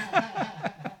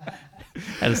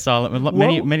 Had a silent.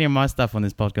 Many of my stuff on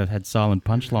this podcast had silent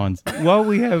punchlines. While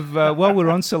we're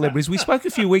on celebrities, we spoke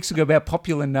a few weeks ago about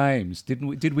popular names, didn't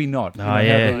we? Did we not? Oh,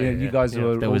 yeah. You guys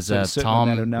were there was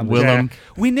Tom, Willem.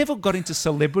 We never got into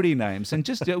celebrity names, and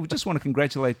just want to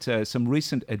congratulate some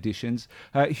recent additions.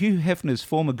 Hugh Hefner's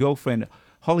former girlfriend,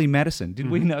 Holly Madison. Did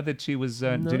we know that she was?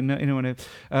 No. Did anyone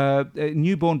have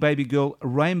newborn baby girl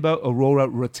Rainbow Aurora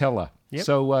Rotella? Yep.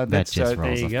 So that just rolls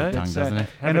there you off go. the tongue, doesn't it?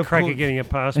 Have a crack at getting a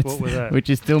passport with that. Which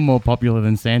is still more popular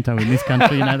than Santo in this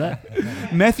country, you know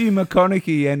that? Matthew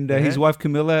McConaughey and his wife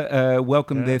Camilla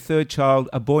welcomed their third child,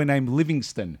 a boy named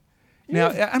Livingston. Now,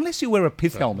 unless you wear a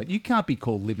pith helmet, you can't be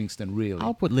called Livingston, really.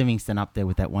 I'll put Livingston up there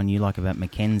with that one you like about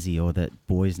Mackenzie or that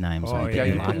boy's names. Oh, yeah,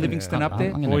 you put Livingston up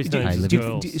there? Boys' names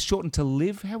is shortened to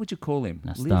Liv? How would you call him?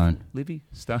 Stone. Livy?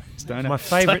 Stone. My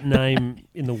favourite name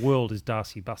in the world is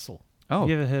Darcy Bustle. Oh. Have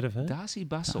you ever heard of her? Darcy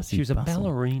Bustle. She was a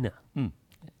ballerina.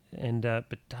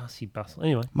 But Darcy Bustle.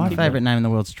 Anyway. My favourite name in the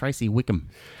world is Tracy Wickham.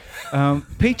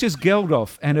 Peaches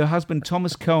Geldof and her husband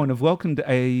Thomas Cohen have welcomed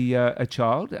a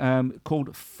child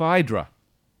called Phaedra.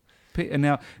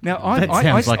 Now,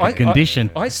 sounds like a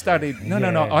condition. I studied.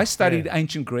 I studied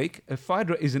ancient Greek.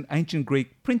 Phaedra is an ancient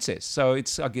Greek princess, so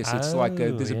it's. I guess it's like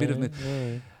there's a bit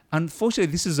of.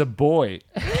 Unfortunately, this is a boy.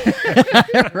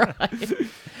 Right.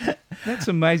 That's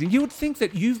amazing. You would think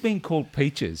that you've been called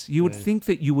Peaches. You would think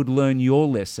that you would learn your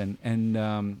lesson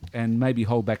and maybe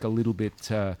hold back a little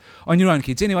bit on your own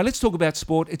kids. Anyway, let's talk about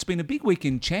sport. It's been a big week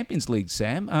in Champions League,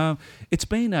 Sam. It's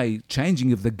been a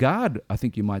changing of the guard, I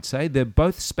think you might say. They're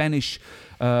both Spanish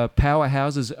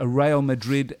powerhouses, Real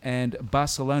Madrid and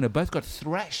Barcelona, both got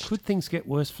thrashed. Could things get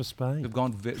worse for Spain? They've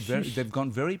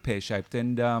gone very pear-shaped.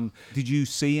 And did you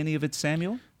see any of it,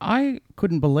 Samuel? I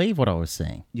couldn't believe what I was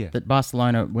seeing. Yeah. That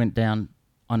Barcelona went down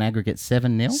on aggregate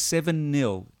 7-0.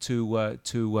 7-0 to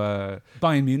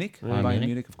Bayern Munich. Bayern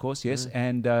Munich, of course, yes.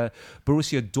 And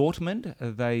Borussia Dortmund,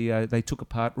 they took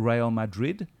apart Real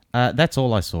Madrid. That's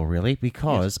all I saw, really,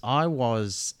 because I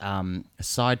was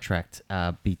sidetracked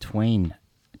between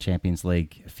Champions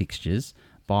League fixtures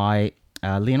by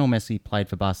Lionel Messi played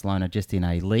for Barcelona just in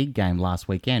a league game last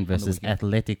weekend versus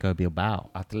Atletico Bilbao.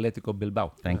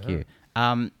 Thank you.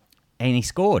 And he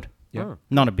scored. Yeah.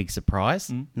 Not a big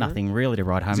surprise. Nothing really to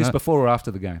write home. Is this before or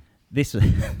after the game? This was...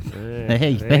 There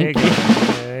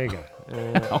you go.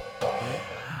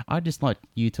 I'd just like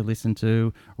you to listen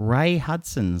to Ray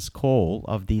Hudson's call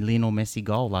of the Lionel Messi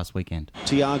goal last weekend.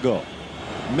 Thiago.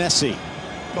 Messi.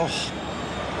 Oh.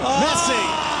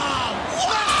 Messi!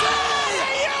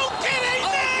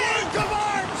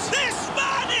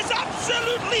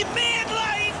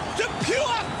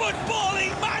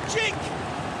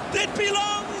 That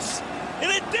belongs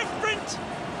in a different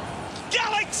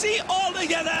galaxy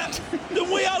altogether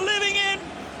than we are living in.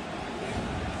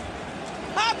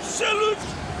 Absolute,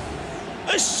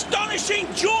 astonishing,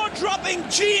 jaw-dropping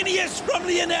genius from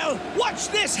Lionel. Watch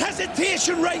this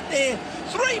hesitation right there.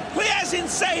 3 players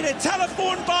inside a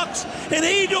telephone box, and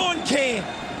he don't care.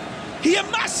 He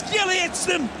emasculates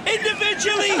them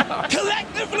individually,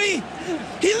 collectively.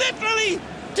 He literally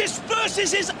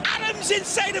disperses his atoms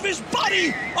inside of his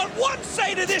body on one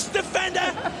side of this defender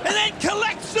and then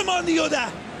collects them on the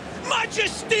other.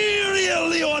 Magisterial,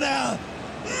 Lionel.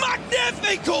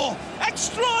 Magnifico.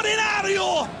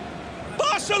 Extraordinario.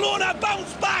 Barcelona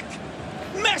bounce back.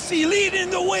 Messi leading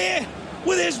the way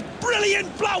with his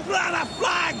brilliant Blaugrana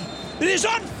flag. It is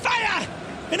on fire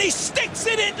and he sticks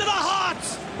it into the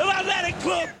hearts of Athletic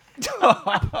Club.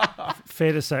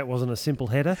 Fair to say it wasn't a simple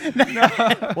header.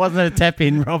 Wasn't a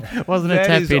tap-in, Rob. Wasn't a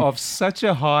tap-in. That is off such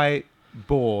a high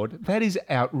board. That is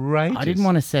outrageous. I didn't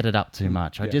want to set it up too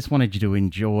much. I just wanted you to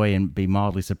enjoy and be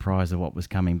mildly surprised at what was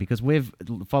coming, because we've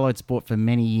followed sport for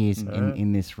many years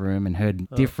in this room and heard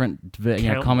different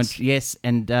comments. Yes,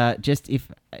 and just if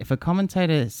a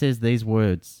commentator says these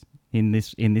words in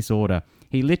this order,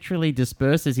 he literally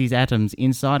disperses his atoms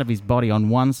inside of his body on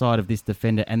one side of this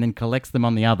defender and then collects them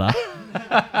on the other.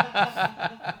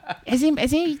 Has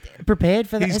he prepared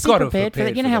for that? He's got to prepared for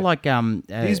that. You know how like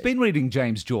he's been reading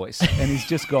James Joyce and he's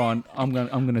just gone, I'm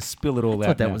going to spill it all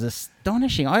out. That was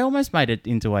astonishing. I almost made it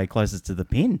into a closest to the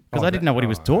pin because I didn't know what he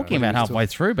was talking about halfway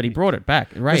through, but he brought it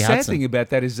back. Ray the Hudson. sad thing about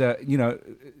that is,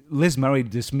 Les Murray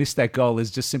dismissed that goal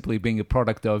as just simply being a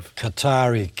product of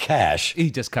Qatari cash. He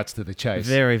just cuts to the chase.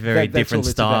 Very, very different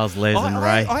styles, Les and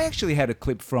Ray. I actually had a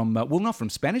clip from, not from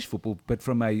Spanish football, but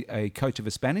from a coach of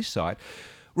a Spanish side.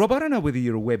 Rob, I don't know whether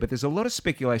you're aware, but there's a lot of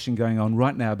speculation going on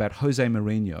right now about Jose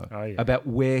Mourinho, about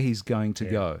where he's going to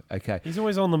go. Okay, he's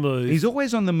always on the move. He's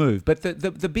always on the move, but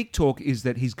the big talk is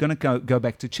that he's going to go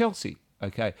back to Chelsea.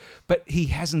 okay? But he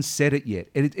hasn't said it yet.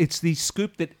 It's the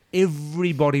scoop that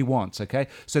everybody wants, okay?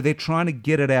 So they're trying to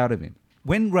get it out of him.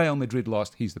 When Real Madrid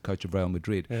lost, he's the coach of Real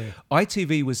Madrid,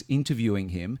 ITV was interviewing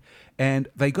him, and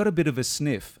they got a bit of a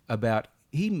sniff about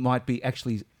he might be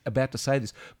actually about to say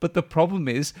this. But the problem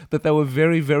is that they were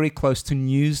very, very close to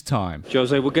news time.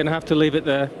 Jose, we're going to have to leave it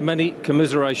there. Many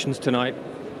commiserations tonight.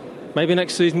 Maybe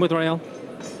next season with Real?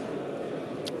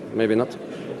 Maybe not.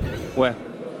 Where?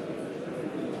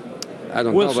 I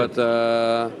don't know, but,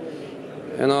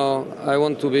 I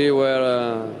want to be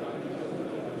where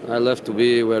I love to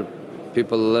be, where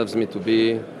people loves me to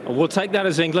be. We'll take that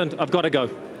as England. I've got to go.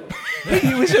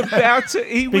 He was about to...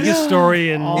 Biggest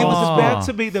story in... It was about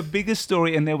to be the biggest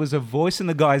story, and there was a voice in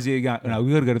the guy's ear going, no,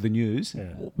 we've got to go to the news.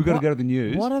 Yeah. We've got to go to the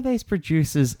news. What are these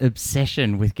producers'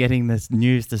 obsession with getting this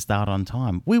news to start on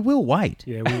time? We will wait.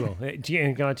 Yeah, we will. And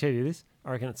can I tell you this?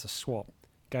 I reckon it's a swap.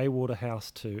 Gai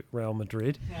Waterhouse to Real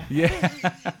Madrid. Yeah.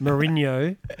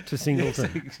 Mourinho to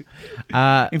Singleton.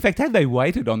 In fact, had they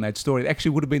waited on that story, it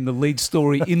actually would have been the lead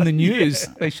story in the news.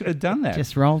 They should have done that.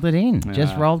 Just rolled it in.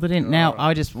 Now,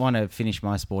 I just want to finish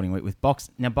my sporting week with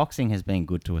boxing. Now, boxing has been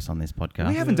good to us on this podcast.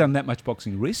 We haven't done that much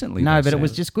boxing recently. No, but it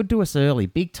was just good to us early.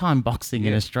 Big time boxing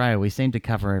in Australia. We seem to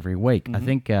cover every week. I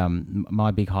think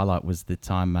my big highlight was the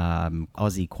time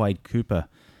Aussie Quade Cooper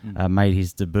made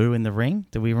his debut in the ring.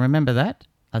 Do we remember that?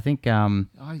 I think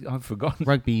I've forgotten.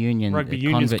 Rugby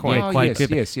Union's Quade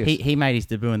Cooper. Yes. He made his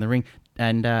debut in the ring,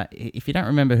 and if you don't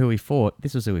remember who he fought,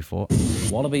 this was who he fought.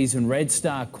 Wallabies and Red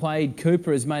Star Quade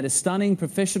Cooper has made a stunning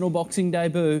professional boxing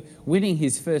debut, winning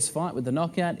his first fight with the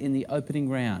knockout in the opening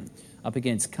round. Up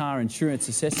against car insurance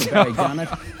assessor Barry Gunnett.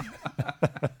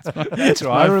 That's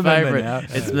right. I remember now.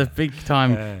 It's the big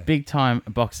time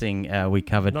boxing we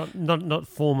covered. Not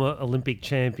former Olympic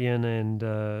champion and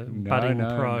budding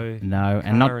pro. No,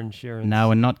 and not insurance.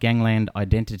 No, and not gangland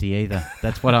identity either.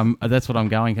 That's what I'm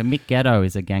going for. Mick Gatto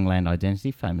is a gangland identity,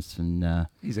 famous from.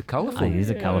 He's a colourful. He's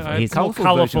a colourful. He's more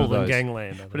colourful than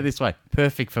gangland. Put it this way,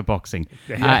 perfect for boxing.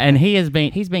 And he's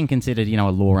been considered, a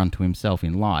law unto himself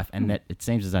in life, and that it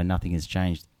seems as though nothing has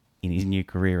changed in his new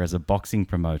career as a boxing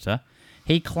promoter.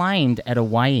 He claimed at a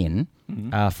weigh-in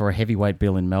for a heavyweight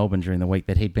bill in Melbourne during the week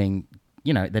that he'd been,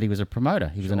 that he was a promoter.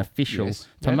 He was an official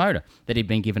promoter, that he'd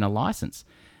been given a license.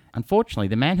 Unfortunately,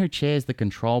 the man who chairs the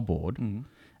control board,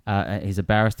 he's a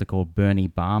barrister called Bernie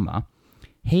Barmer.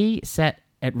 He sat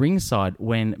at ringside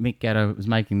when Mick Gatto was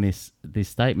making this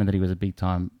statement that he was a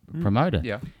big-time promoter.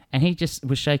 Yeah. And he just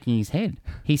was shaking his head.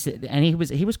 He said, and he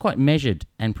was quite measured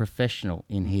and professional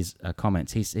in his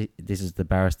comments. This is the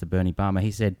barrister Bernie Barmer.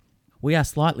 He said, "We are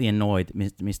slightly annoyed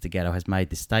Mr. Gatto has made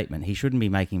this statement. He shouldn't be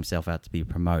making himself out to be a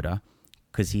promoter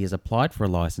because he has applied for a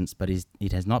license, but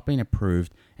it has not been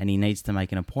approved, and he needs to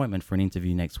make an appointment for an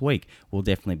interview next week. We'll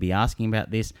definitely be asking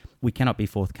about this. We cannot be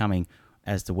forthcoming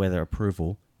as to whether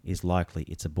approval is likely.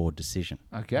 It's a board decision."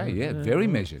 Okay, very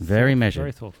measured. Very measured.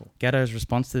 Very thoughtful. Gatto's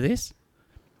response to this?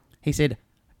 He said,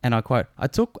 and I quote, "I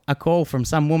took a call from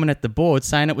some woman at the board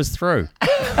saying it was through."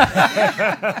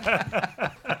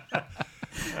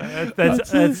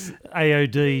 That's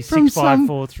AOD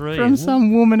 6543. From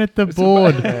some woman at the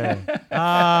board.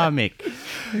 Mick.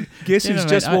 Guess who's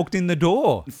just walked in the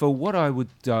door? For what I would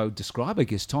describe, I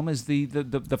guess, Tom, as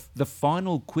the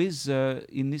final quiz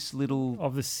in this little...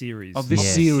 Of the series.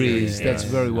 That's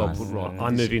very well put, Rob.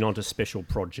 I'm moving on to special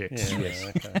projects. Yes.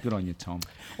 Okay. Good on you, Tom.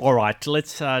 All right,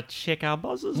 let's check our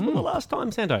buzzers for the last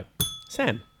time, Santo.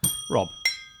 Sam, Rob.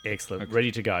 Excellent. Okay.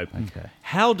 Ready to go. Okay.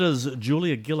 How does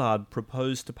Julia Gillard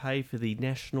propose to pay for the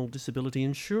National Disability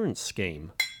Insurance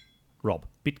Scheme? Rob.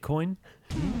 Bitcoin?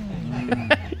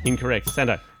 Incorrect.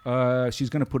 Santo. She's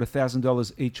going to put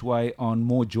 $1,000 each way on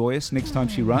More Joyous next time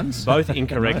she runs. Both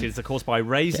incorrect. It's, of course, by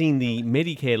raising the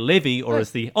Medicare levy, or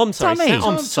as the... I'm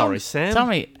sorry, Sam.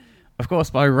 Tommy. Of course,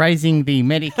 by raising the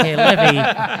Medicare levy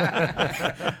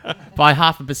by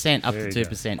 0.5% up to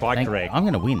 2%. Quite correct. I'm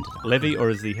going to win. Levy, or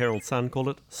as the Herald Sun called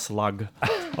it, slug.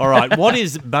 All right, what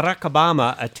is Barack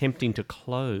Obama attempting to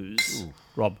close?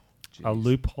 Rob. A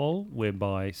loophole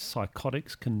whereby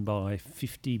psychotics can buy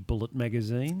 50 bullet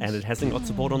magazines. And it hasn't got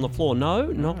support on the floor. No,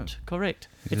 not correct.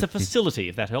 It's a facility,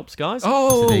 if that helps, guys.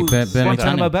 Oh,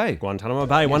 Guantanamo Bay. Guantanamo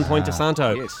Bay, 1 point to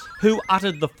Santo. Yes. Who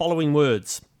uttered the following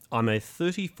words? I'm a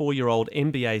 34-year-old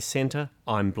NBA centre,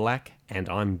 I'm black, and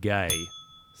I'm gay.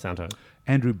 Santo.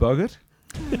 Andrew Bogut.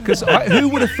 Because who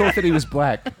would have thought that he was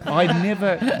black? I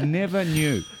never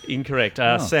knew. Incorrect.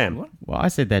 Sam. What? Well, I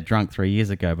said that drunk 3 years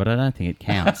ago, but I don't think it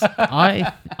counts.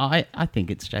 I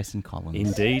think it's Jason Collins.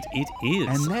 Indeed, it is.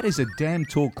 And that is a damn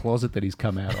tall closet that he's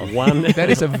come out of. That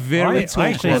is a very tall I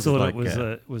actually closet.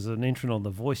 thought it was an entrant on The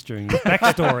Voice during his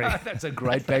backstory. That's a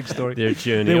great backstory. Their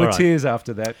journey. There were All right. tears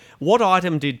after that. What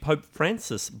item did Pope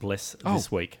Francis bless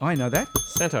this week? I know that.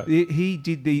 Santo. He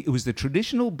did it was the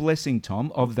traditional blessing,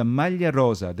 Tom, of the Maglia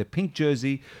Rosa, the pink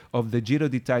jersey of the Giro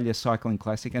d'Italia Cycling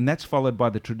Classic, and that's followed by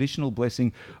the traditional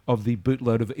blessing of the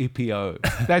bootload of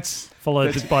EPO. That's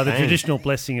followed by the traditional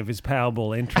blessing of his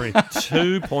Powerball entry.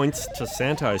 2 points to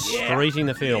Santo, streeting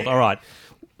the field. All right.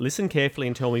 Listen carefully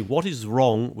and tell me what is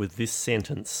wrong with this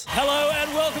sentence. Hello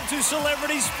and welcome to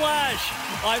Celebrity Splash.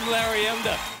 I'm Larry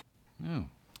Emder. Oh.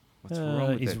 What's wrong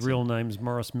with his that? real name's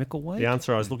Morris Mickleway. The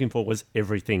answer I was looking for was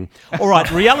everything. All right,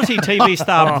 reality TV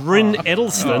star Bryn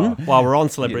Edelstein, while we're on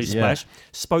Celebrity Splash,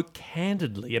 spoke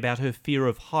candidly about her fear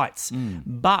of heights,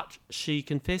 but she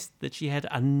confessed that she had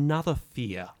another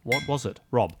fear. What was it,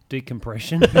 Rob?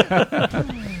 Decompression.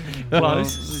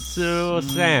 Close.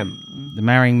 Sam. The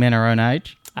marrying men our own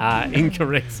age.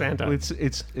 Incorrect, Santo. Well,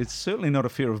 it's certainly not a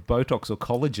fear of Botox or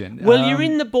collagen. Well, you're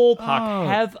in the ballpark.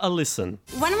 Have a listen.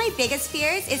 One of my biggest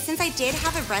fears is since I did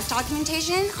have a breast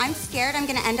augmentation, I'm scared I'm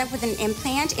going to end up with an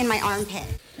implant in my armpit.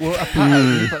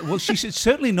 Well, she should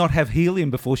certainly not have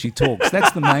helium before she talks.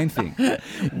 That's the main thing.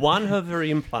 One of her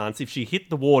implants, if she hit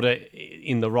the water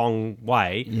in the wrong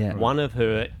way, one of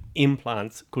her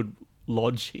implants could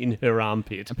lodge in her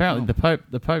armpit. Apparently,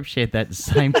 the Pope shared that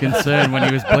same concern when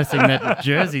he was blessing that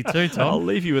jersey too, Tom. I'll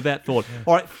leave you with that thought.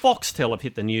 All right, Foxtel have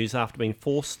hit the news after being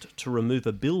forced to remove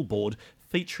a billboard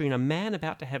featuring a man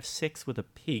about to have sex with a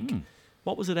pig.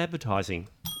 What was it advertising,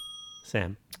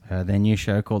 Sam? Their new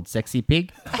show called Sexy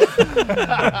Pig.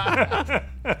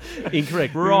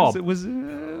 Incorrect. Rob. Was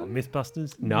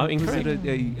Mythbusters? No, incorrect. Was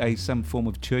it some form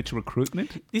of church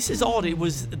recruitment? This is odd. It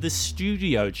was the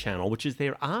Studio channel, which is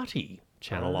their arty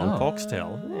channel on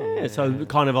Foxtel. Yeah, so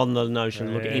kind of on the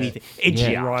notion, look at anything.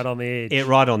 Edgy art. Right on the edge. Yeah,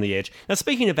 right on the edge. Now,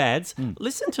 speaking of ads,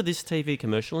 listen to this TV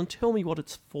commercial and tell me what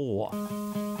it's for.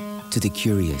 To the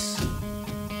curious,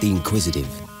 the inquisitive,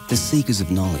 the seekers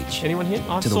of knowledge. Anyone here?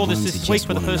 I to the saw this ones this who week just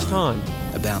for the wanna first know time.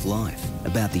 About life,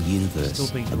 about the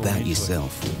universe, about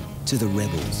yourself. To the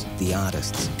rebels, the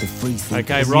artists, the free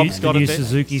thinkers. Okay, Rob's got the it new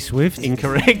Suzuki Swift.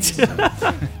 Incorrect.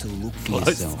 To look for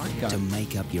yourself, to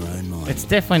make up your own mind. It's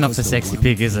definitely not for Sexy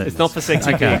Pig, is it? It's not for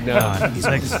Sexy Pig, no.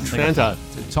 Santa.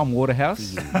 Tom Waterhouse?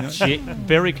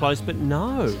 Very close, but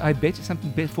no. I bet it's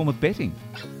something form of betting.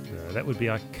 No, that would be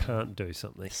I can't do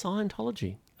something.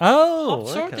 Scientology. Oh,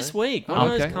 I saw it this week. One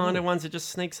of those kind of ones that just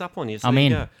sneaks up on you. So I'm there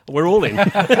you in. go. We're all in.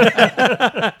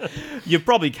 You've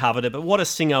probably covered it, but what are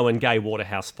Singo and Gai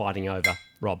Waterhouse fighting over,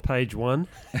 Rob? Page 1.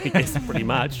 Yes, pretty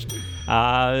much.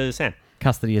 Sam?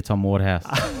 Custody of Tom Waterhouse.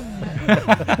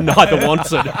 Neither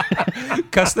wants it.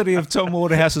 Custody of Tom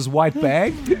Waterhouse's white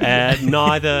bag?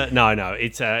 Neither. No.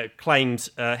 It's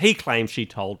claims. He claims she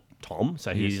told Tom,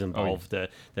 so he's involved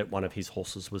that one of his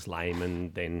horses was lame,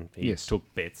 and then he took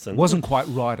bets. And wasn't quite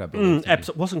right, I believe.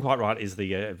 Wasn't quite right is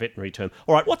the veterinary term.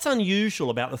 All right, what's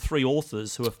unusual about the three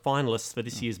authors who are finalists for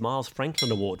this year's Miles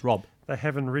Franklin Award, Rob? They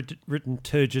haven't written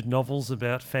turgid novels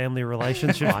about family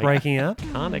relationships breaking up.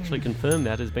 Can't actually confirm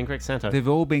that, has been correct, Santo. They've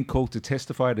all been called to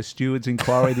testify at a steward's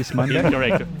inquiry this Monday.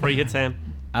 Incorrect. Free hit, Sam.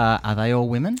 Are they all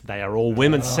women? They are all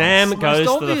women. Sam goes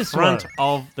to the front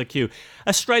of the queue.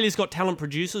 Australia's Got Talent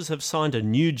producers have signed a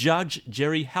new judge,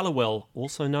 Jerry Halliwell,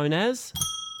 also known as...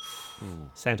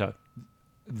 Santo.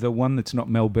 The one that's not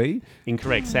Mel B?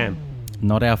 Incorrect, Sam.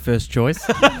 Not our first choice.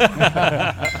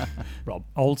 Rob.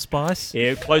 Old Spice?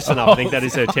 Yeah, close enough. I think that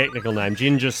is her technical name,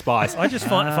 Ginger Spice. I just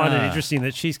find it interesting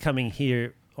that she's coming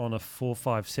here on a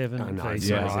 457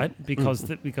 visa, right?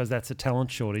 Because that's a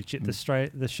talent shortage.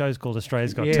 The show's called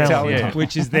Australia's Got Talent,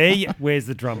 which is there. Where's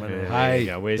the drummer? There you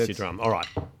go. Where's your drum? All right.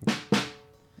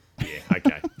 Yeah,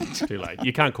 okay. Too late.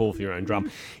 You can't call for your own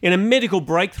drum. In a medical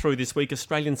breakthrough this week,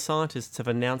 Australian scientists have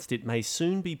announced it may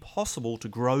soon be possible to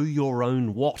grow your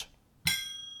own what?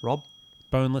 Rob?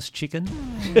 Boneless chicken.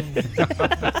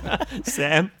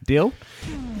 Sam? Dill?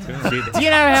 Do you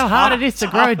know how hard it is to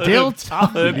grow dill?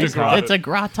 Tough herb to grow. It's a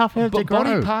tough herb to grow.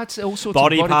 Body parts, all sorts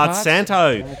body of body parts.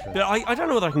 Santo. But I don't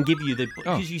know whether I can give you the...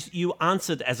 Because you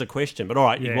answered as a question, but all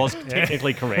right, it was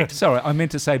technically correct. Sorry, I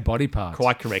meant to say body parts.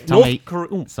 Quite correct. Tommy,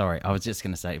 sorry, I was just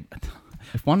going to say...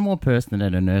 If one more person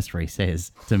at a nursery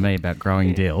says to me about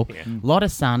growing dill, lot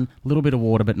of sun, little bit of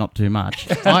water, but not too much,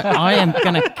 I am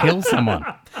going to kill someone.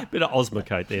 Bit of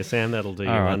Osmocote there, Sam. That'll do you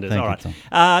All right, wonders. thank All you,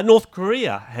 right. North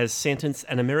Korea has sentenced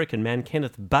an American man,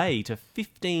 Kenneth Bay, to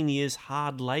 15 years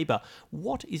hard labour.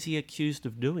 What is he accused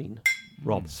of doing?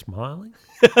 Rob? Smiling?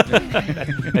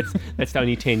 that's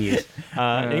only 10 years.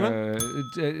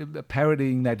 Anyone?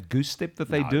 Parodying that goose step that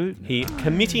they do?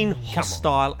 Committing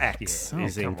hostile acts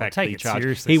is in fact the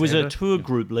charge. He was a tour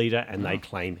group leader and they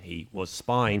claim he was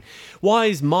spying. Why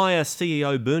is Maya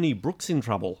CEO Bernie Brooks in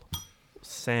trouble?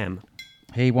 Sam?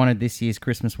 He wanted this year's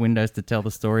Christmas windows to tell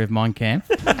the story of Mein Kampf.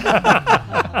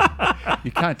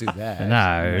 You can't do that.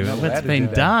 No, that's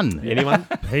been done. Anyone?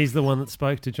 He's the one that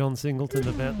spoke to John Singleton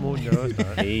about more jokes.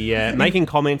 He making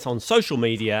comments on social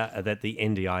media that the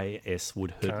NDIS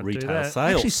would hurt retail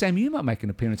sales. Actually, Sam, you might make an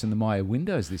appearance in the Maya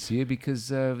windows this year because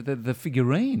the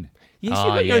figurine. Yes,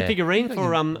 you've got your figurine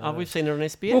for we've seen it on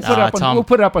SBS. We'll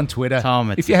put it up on Twitter.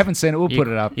 Tom, if you haven't seen it, we'll put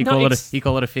it up. You call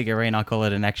it a figurine, I call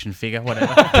it an action figure,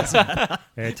 whatever.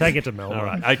 Yeah, take it to Melbourne. All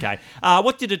right, okay.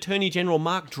 What did Attorney General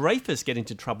Mark Dreyfus get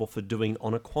into trouble for doing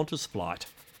on a Qantas flight?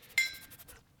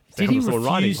 Did he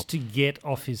refuse to get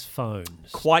off his phone?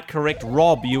 Quite correct.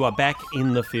 Rob, you are back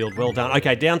in the field. Well done.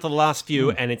 Okay, down to the last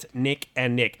few, and it's neck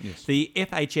and neck. Yes. The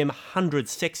FHM 100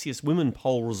 Sexiest Women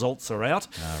poll results are out.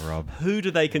 Rob. Who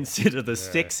do they consider the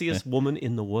sexiest woman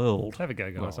in the world? Have a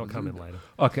go, guys. I'll come in later.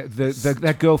 Okay,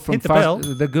 that girl from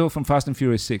the girl from Fast and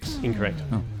Furious 6. Incorrect.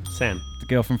 Oh. Sam. The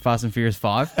girl from Fast and Furious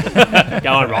 5.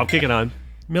 Go on, Rob. Kick it home.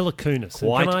 Mila Kunis.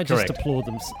 Quite Can I just correct. applaud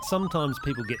them? Sometimes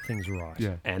people get things right.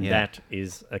 Yeah. And that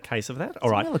is a case of that. All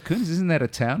right. Mila Kunis, isn't that a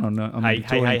town on the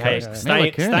Victorian coast?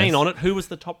 Staying on it, who was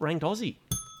the top-ranked Aussie?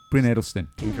 Bryn Edelstein.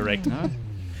 Incorrect. No.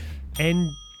 And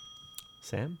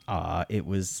Sam? It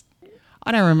was...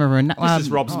 I don't remember. This is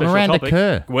Rob's special Miranda topic.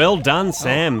 Kerr. Well done,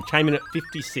 Sam. Came in at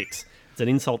 56. It's an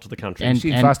insult to the country. And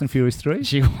she in Fast and Furious 3?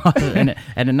 She was. and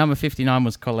at number 59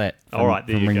 was Colette. All right,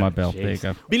 there you Ring go. My Bell. Jeez. There you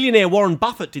go. Billionaire Warren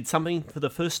Buffett did something for the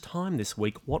first time this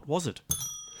week. What was it?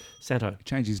 Santo.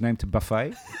 Changed his name to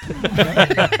Buffet.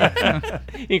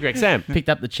 Incorrect. Sam. Picked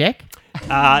up the check?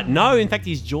 No, in fact,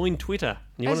 he's joined Twitter.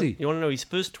 You want to know his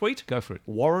first tweet? Go for it.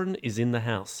 Warren is in the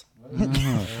house.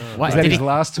 Was that his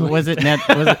last tweet? Was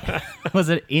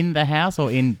it in the house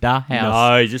or in the house?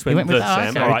 No, he just went with Sam.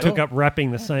 Okay. All right. He took up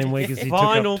rapping the same week as he took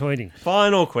up tweeting.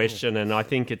 Final question, and I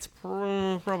think it's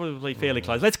probably fairly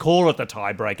close. Let's call it the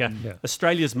tiebreaker. Yeah.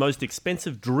 Australia's most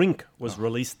expensive drink was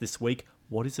released this week.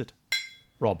 What is it?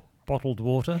 Rob. Bottled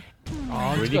water.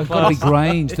 Oh, really it's got to be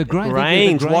Grange. The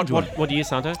Grange. What year,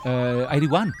 Santo?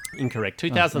 81. Incorrect.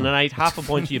 2008. Half a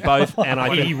point to you both. And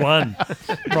I 81.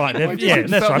 Right. That's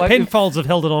right. Like Penfolds have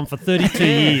held it on for 32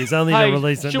 years. Only to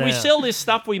release it should now. we sell this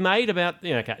stuff we made about...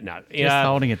 Okay, no. Just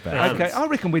holding it back. Okay, I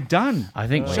reckon we're done. I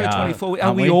think we Show are. 24.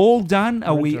 Are we all done?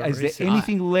 Is there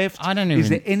anything left? I don't even... Is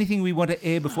there anything we want to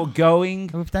air before going?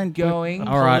 We've done going.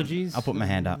 All right. I'll put my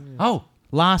hand up. Oh.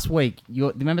 Last week,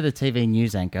 remember the TV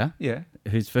news anchor? Yeah.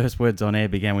 Whose first words on air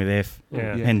began with F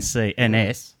and C and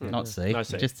S, not C, no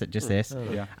C. just S.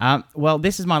 Yeah. Well,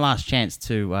 this is my last chance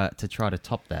to try to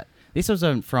top that. This was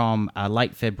from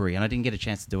late February, and I didn't get a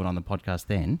chance to do it on the podcast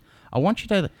then. I want you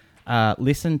to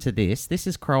listen to this. This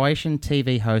is Croatian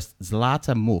TV host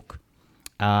Zlata Muk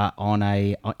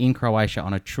in Croatia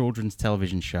on a children's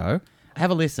television show. Have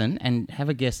a listen and have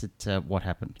a guess at what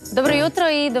happened. Dobro jutro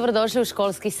I dobrodošli u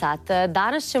školski sat.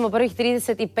 Danas ćemo prvih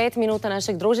 35 minuta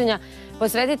našeg druženja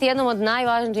posvetiti jednom od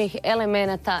najvažnijih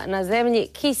elemenata na zemlji,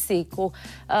 kisiku.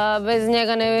 Bez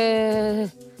njega ne...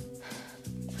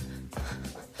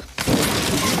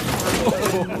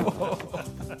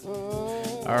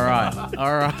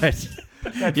 All right.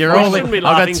 You're all in.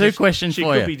 I've got two questions for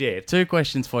you. She could be dead. Two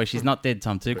questions for you. She's not dead,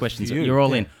 Tom. Two questions. You're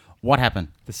all in. What happened?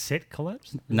 The set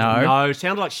collapsed? No. It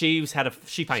sounded like she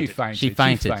fainted. She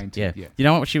fainted. Yeah. You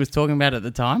know what she was talking about at the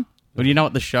time? Well, do you know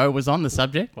what the show was on, the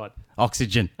subject? What?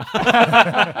 Oxygen.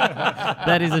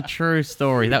 That is a true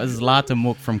story. That was Zlata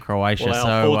Muk from Croatia. Well,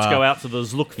 our thoughts go out to the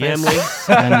Zluk family. Yes.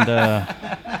 And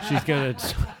she's going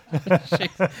to...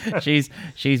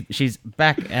 she's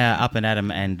back up and at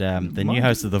 'em, and the new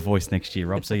host of The Voice next year,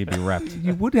 Rob, so you'd be wrapped.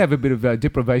 You would have a bit of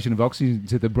deprivation of oxygen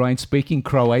to the brain speaking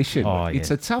Croatian. Oh, yeah.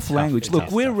 It's a tough language.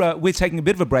 Look, we're taking a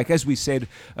bit of a break, as we said,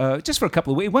 just for a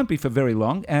couple of weeks. It won't be for very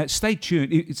long. Stay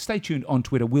tuned. Stay tuned on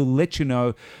Twitter. We'll let you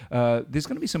know. There's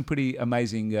going to be some pretty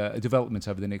amazing developments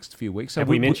over the next few weeks. So have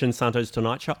we mentioned Santo's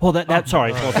Tonight Show? Oh,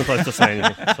 sorry, I wasn't supposed to say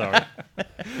anything. Sorry.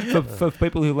 For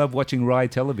people who love watching Rai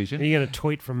television. Are you going to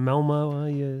tweet from Malmo, are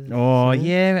you? Oh,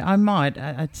 yeah, I might.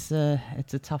 It's a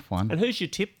tough one. And who's your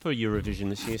tip for Eurovision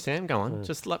this year, Sam? Go on.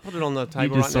 Just put it on the table right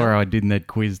now. You just saw how I did in that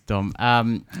quiz, Tom.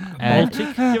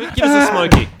 Baltic? Give us a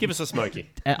smoky. Give us a smoky.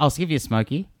 I'll give you a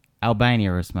smoky.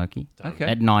 Albania or a smoky. Okay.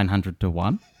 At 900 to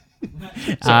 1.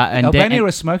 Albania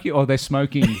are smoking, or they're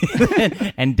smoking.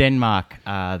 And Denmark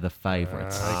are the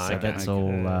favourites. So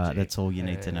that's all you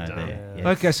need to know there. Yeah.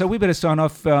 Okay, so we better sign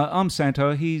off. I'm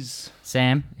Santo. He's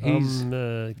Sam. He's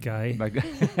Gai.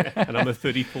 And I'm a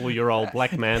 34-year-old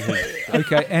black man.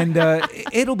 Okay, and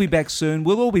Ed will be back soon.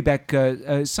 We'll all be back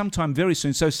sometime very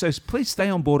soon. So please stay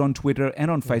on board on Twitter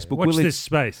and on Facebook. Watch this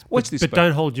space. But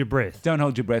don't hold your breath. Don't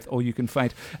hold your breath, or you can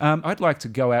faint. I'd like to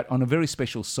go out on a very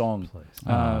special song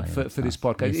for this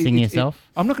podcast. You sing yourself?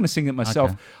 I'm not going to sing it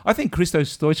myself. Okay. I think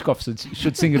Christos Stoichkov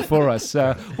should sing it for us.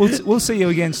 We'll see you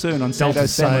again soon on Santo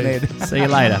Sam and Ed. See you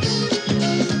later.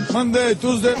 Monday,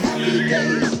 Tuesday,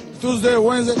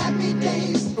 Wednesday,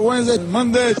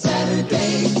 Monday,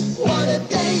 Saturday, what a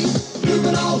day,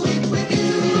 living all week with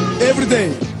you. Every day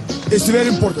is very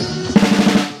important.